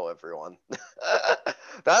going to kill everyone.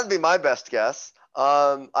 That'd be my best guess.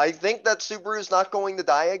 I think that Subaru's not going to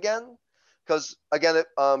die again, because again,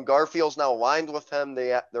 Garfield's now aligned with him.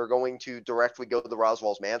 They're going to directly go to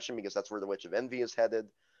Roswell's mansion because that's where the Witch of Envy is headed,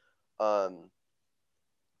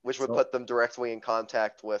 which would So put them directly in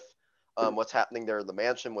contact with what's happening there in the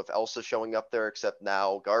mansion, with Elsa showing up there. Except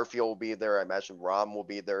now Garfield will be there. I imagine Rom will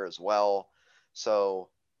be there as well. So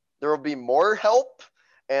there will be more help,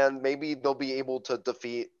 and maybe they'll be able to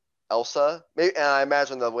defeat Elsa. Maybe, and I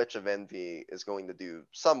imagine the Witch of Envy is going to do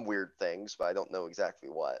some weird things, but I don't know exactly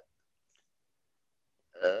what.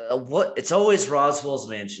 what? It's always Roswell's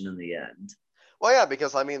mansion in the end. Well, yeah,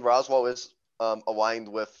 because I mean Roswell is aligned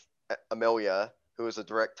with Amelia, who is a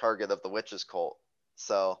direct target of the witch's cult.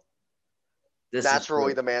 So This is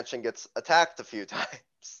naturally, true. the mansion gets attacked a few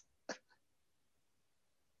times.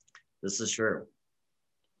 This is true.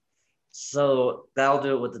 So that'll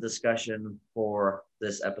do it with the discussion for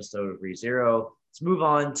this episode of ReZero. Let's move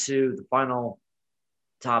on to the final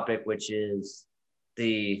topic, which is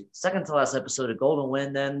the second to last episode of Golden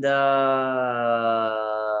Wind. And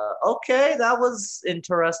okay, that was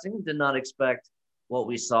interesting. Did not expect what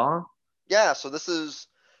we saw. Yeah, so this is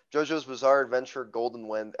JoJo's Bizarre Adventure Golden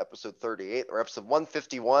Wind, episode 38, or episode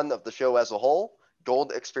 151 of the show as a whole,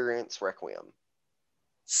 Gold Experience Requiem.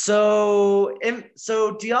 So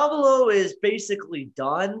Diavolo is basically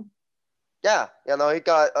done. Yeah, no, he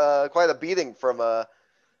got quite a beating from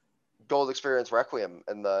Gold Experience Requiem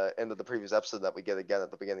in the end of the previous episode that we get again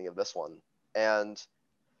at the beginning of this one. And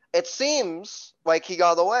it seems like he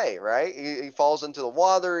got away, right? He falls into the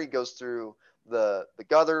water, he goes through the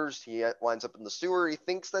gutters, he winds up in the sewer, he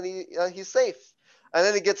thinks that he's safe. And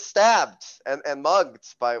then he gets stabbed and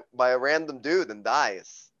mugged by a random dude and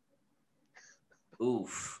dies.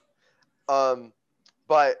 Oof.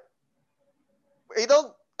 But we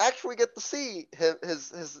don't actually get to see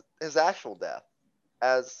his actual death,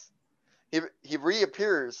 as he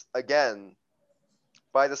reappears again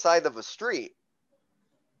by the side of a street,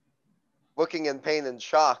 looking in pain and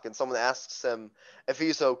shock, and someone asks him if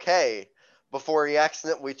he's okay before he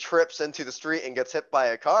accidentally trips into the street and gets hit by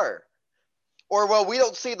a car. Or, well, we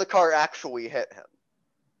don't see the car actually hit him,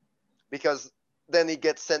 because then he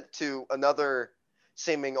gets sent to another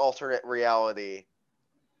seeming alternate reality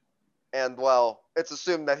And, well, it's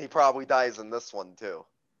assumed that he probably dies in this one, too.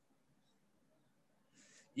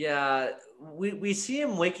 Yeah, we see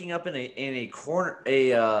him waking up in a corner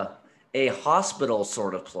a hospital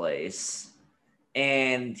sort of place,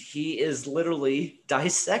 and he is literally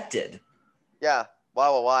dissected. Yeah,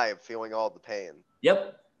 while alive, feeling all the pain.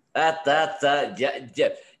 Yep. Yeah.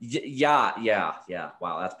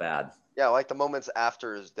 Wow, that's bad. Yeah, like the moments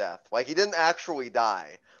after his death. Like, he didn't actually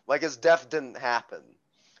die. Like, his death didn't happen.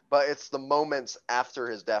 But it's the moments after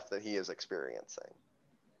his death that he is experiencing.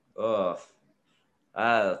 Ugh.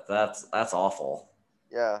 That's awful.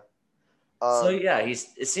 Yeah. So yeah,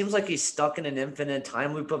 it seems like he's stuck in an infinite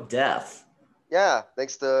time loop of death. Yeah,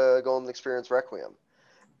 thanks to Golden Experience Requiem.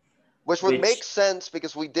 Which would make Which sense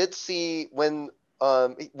because we did see when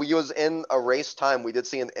we was in a race time, we did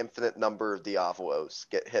see an infinite number of Diavolos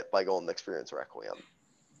get hit by Golden Experience Requiem.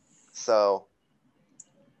 So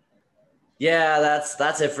yeah,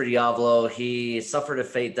 that's it for Diablo. He suffered a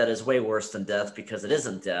fate that is way worse than death because it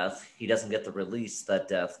isn't death. He doesn't get the release that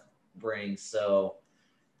death brings. So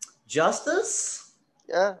justice?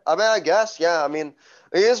 yeah, I mean, I guess, yeah, I mean,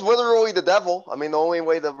 he is literally the devil. I mean, the only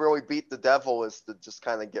way to really beat the devil is to just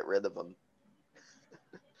kind of get rid of him.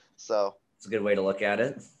 So It's a good way to look at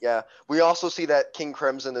it. yeah, we also see that King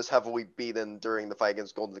Crimson is heavily beaten during the fight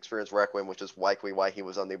against Golden Experience Requiem, which is likely why he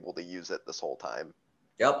was unable to use it this whole time.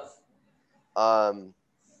 Yep. Um,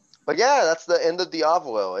 But yeah, that's the end of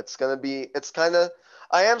Diavolo. It's kind of,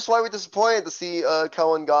 I am slightly disappointed to see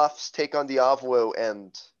Cohen Goff's take on Diavolo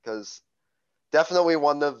end, because definitely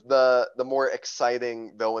one of the more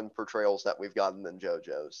exciting villain portrayals that we've gotten in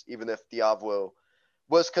JoJo's, even if Diavolo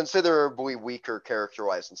was considerably weaker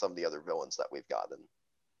character-wise than some of the other villains that we've gotten.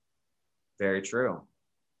 Very true.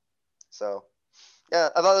 So yeah,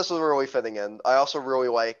 I thought this was a really fitting end. I also really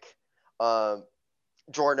like um,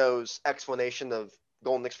 Giorno's explanation of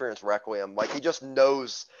Golden Experience Requiem. Like, he just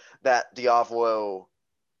knows that Diavolo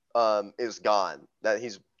is gone,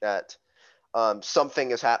 that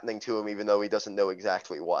something is happening to him, even though he doesn't know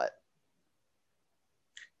exactly what.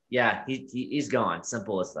 Yeah, he's gone.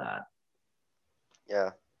 Simple as that.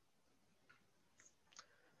 Yeah.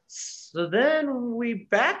 So then we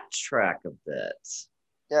backtrack a bit.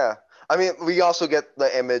 Yeah. I mean, we also get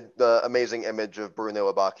the amazing image of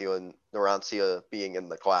Bruno Abacchio and Narantia being in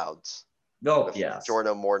the clouds, Oh, with yes.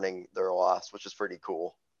 Giorno mourning their loss, which is pretty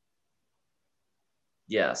cool.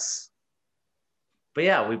 Yes. But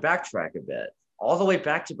yeah, we backtrack a bit. All the way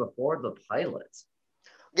back to before the pilot.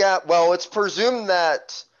 Yeah, well, it's presumed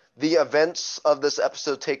that the events of this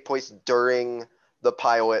episode take place during the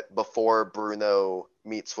pilot before Bruno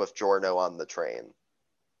meets with Giorno on the train.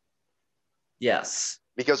 Yes.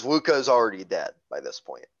 Because Luca is already dead by this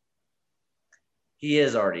point. He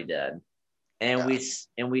is already dead. And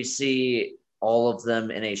Yeah. we see all of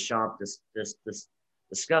them in a shop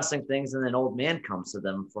discussing things, and an old man comes to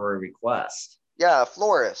them for a request. Yeah, a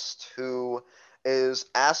florist who is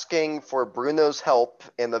asking for Bruno's help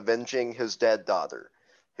in avenging his dead daughter,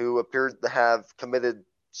 who appeared to have committed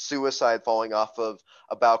suicide falling off of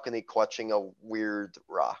a balcony clutching a weird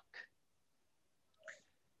rock.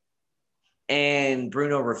 And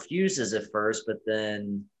Bruno refuses at first, but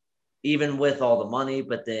then, even with all the money,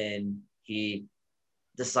 but then he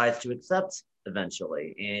decides to accept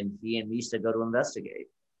eventually, and he and Mista go to investigate.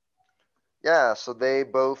 Yeah, so they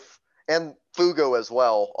both, and Fugo as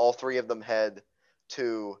well, all three of them head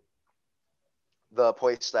to the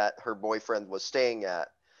place that her boyfriend was staying at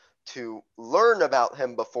to learn about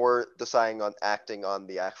him before deciding on acting on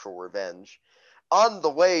the actual revenge. On the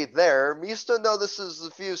way there, Mista notices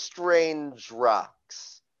a few strange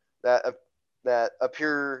rocks that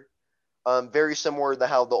appear very similar to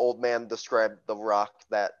how the old man described the rock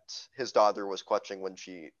that his daughter was clutching when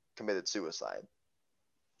she committed suicide.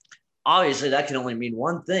 Obviously, that can only mean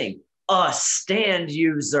one thing: a stand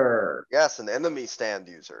user. Yes, an enemy stand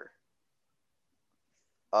user.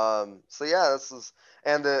 So yeah, this is,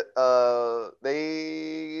 and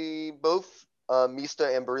they both,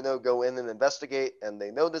 Mista and Bruno, go in and investigate, and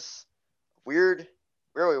they notice weird,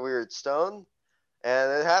 really weird stone,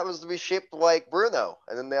 and it happens to be shaped like Bruno,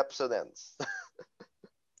 and then the episode ends.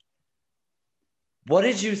 What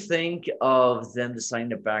did you think of them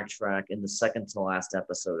deciding to backtrack in the second to last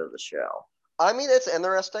episode of the show? I mean, it's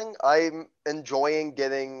interesting. I'm enjoying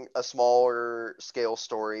getting a smaller scale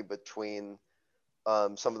story between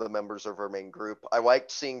some of the members of our main group. I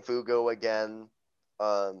liked seeing Fugo again.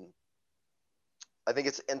 Um, I think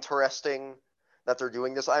it's interesting that they're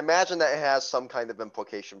doing this. I imagine that it has some kind of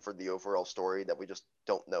implication for the overall story that we just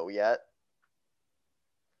don't know yet.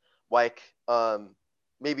 Like,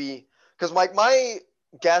 maybe because like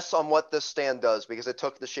guess on what this stand does because it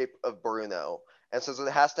took the shape of Bruno, and since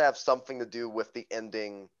it has to have something to do with the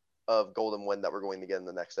ending of Golden Wind that we're going to get in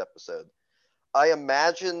the next episode, I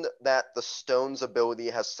imagine that the stone's ability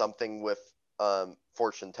has something with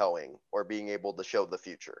fortune telling or being able to show the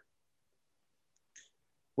future.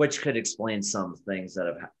 Which could explain some things that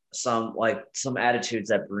have some attitudes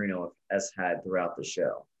that Bruno has had throughout the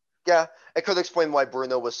show. Yeah, it could explain why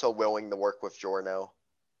Bruno was so willing to work with Giorno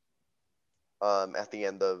at the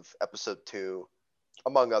end of episode 2,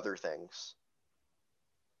 among other things.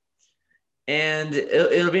 And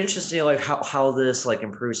it'll be interesting, like how this like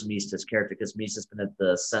improves Mista's character because Mista's been at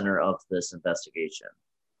the center of this investigation.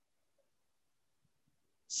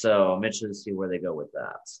 So I'm interested to see where they go with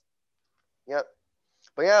that. Yep.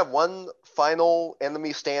 But yeah, one final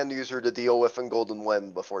enemy stand user to deal with in Golden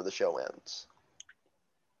Wind before the show ends.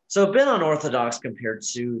 So a bit unorthodox compared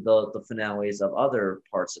to the finales of other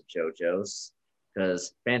parts of JoJo's,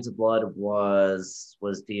 because Phantom Blood was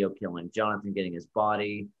Dio killing Jonathan, getting his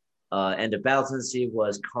body. End of Battle Tennessee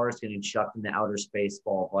was Cars getting chucked into outer space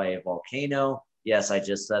fall by a volcano. Yes, I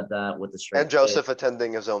just said that with the straight. And Joseph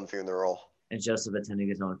attending his own funeral. And Joseph attending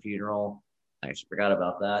his own funeral. I actually forgot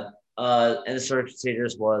about that. And the Sword of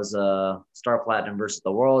Crusaders was Star Platinum versus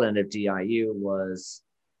the World, and if DIU was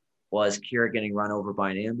Kira getting run over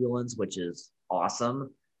by an ambulance, which is awesome.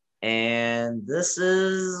 And this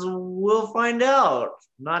is, we'll find out.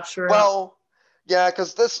 Not sure. Well, yeah,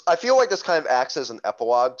 because I feel like this kind of acts as an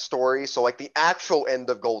epilogue story. So, like, the actual end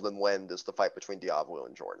of Golden Wind is the fight between Diablo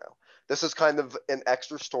and Giorno. This is kind of an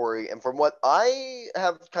extra story. And from what I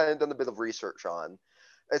have kind of done a bit of research on,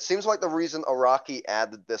 it seems like the reason Araki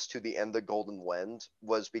added this to the end of Golden Wind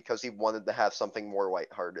was because he wanted to have something more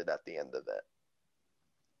lighthearted at the end of it.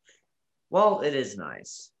 Well, it is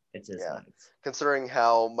nice. It is nice. Considering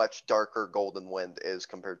how much darker Golden Wind is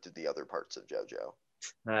compared to the other parts of JoJo.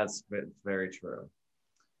 That's very true.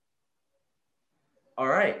 All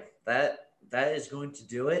right. That is going to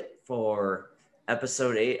do it for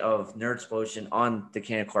episode 8 of Nerdsplosion on the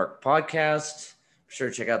Cannon Clark podcast. Be sure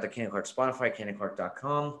to check out the Cannon Clark Spotify,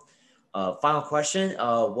 CannonClark.com. Final question.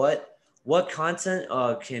 What content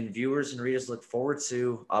can viewers and readers look forward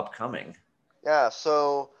to upcoming? Yeah,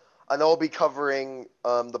 so I know I'll be covering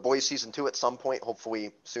The Boys Season 2 at some point,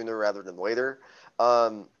 hopefully sooner rather than later.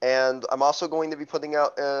 And I'm also going to be putting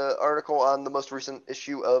out an article on the most recent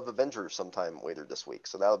issue of Avengers sometime later this week,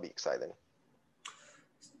 so that'll be exciting.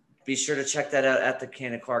 Be sure to check that out at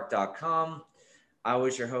thecannonClark.com. I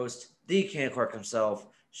was your host, the Cannon Clark himself,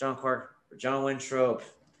 Sean Clark, for John Wintrope.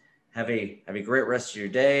 Have a great rest of your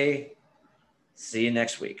day. See you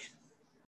next week.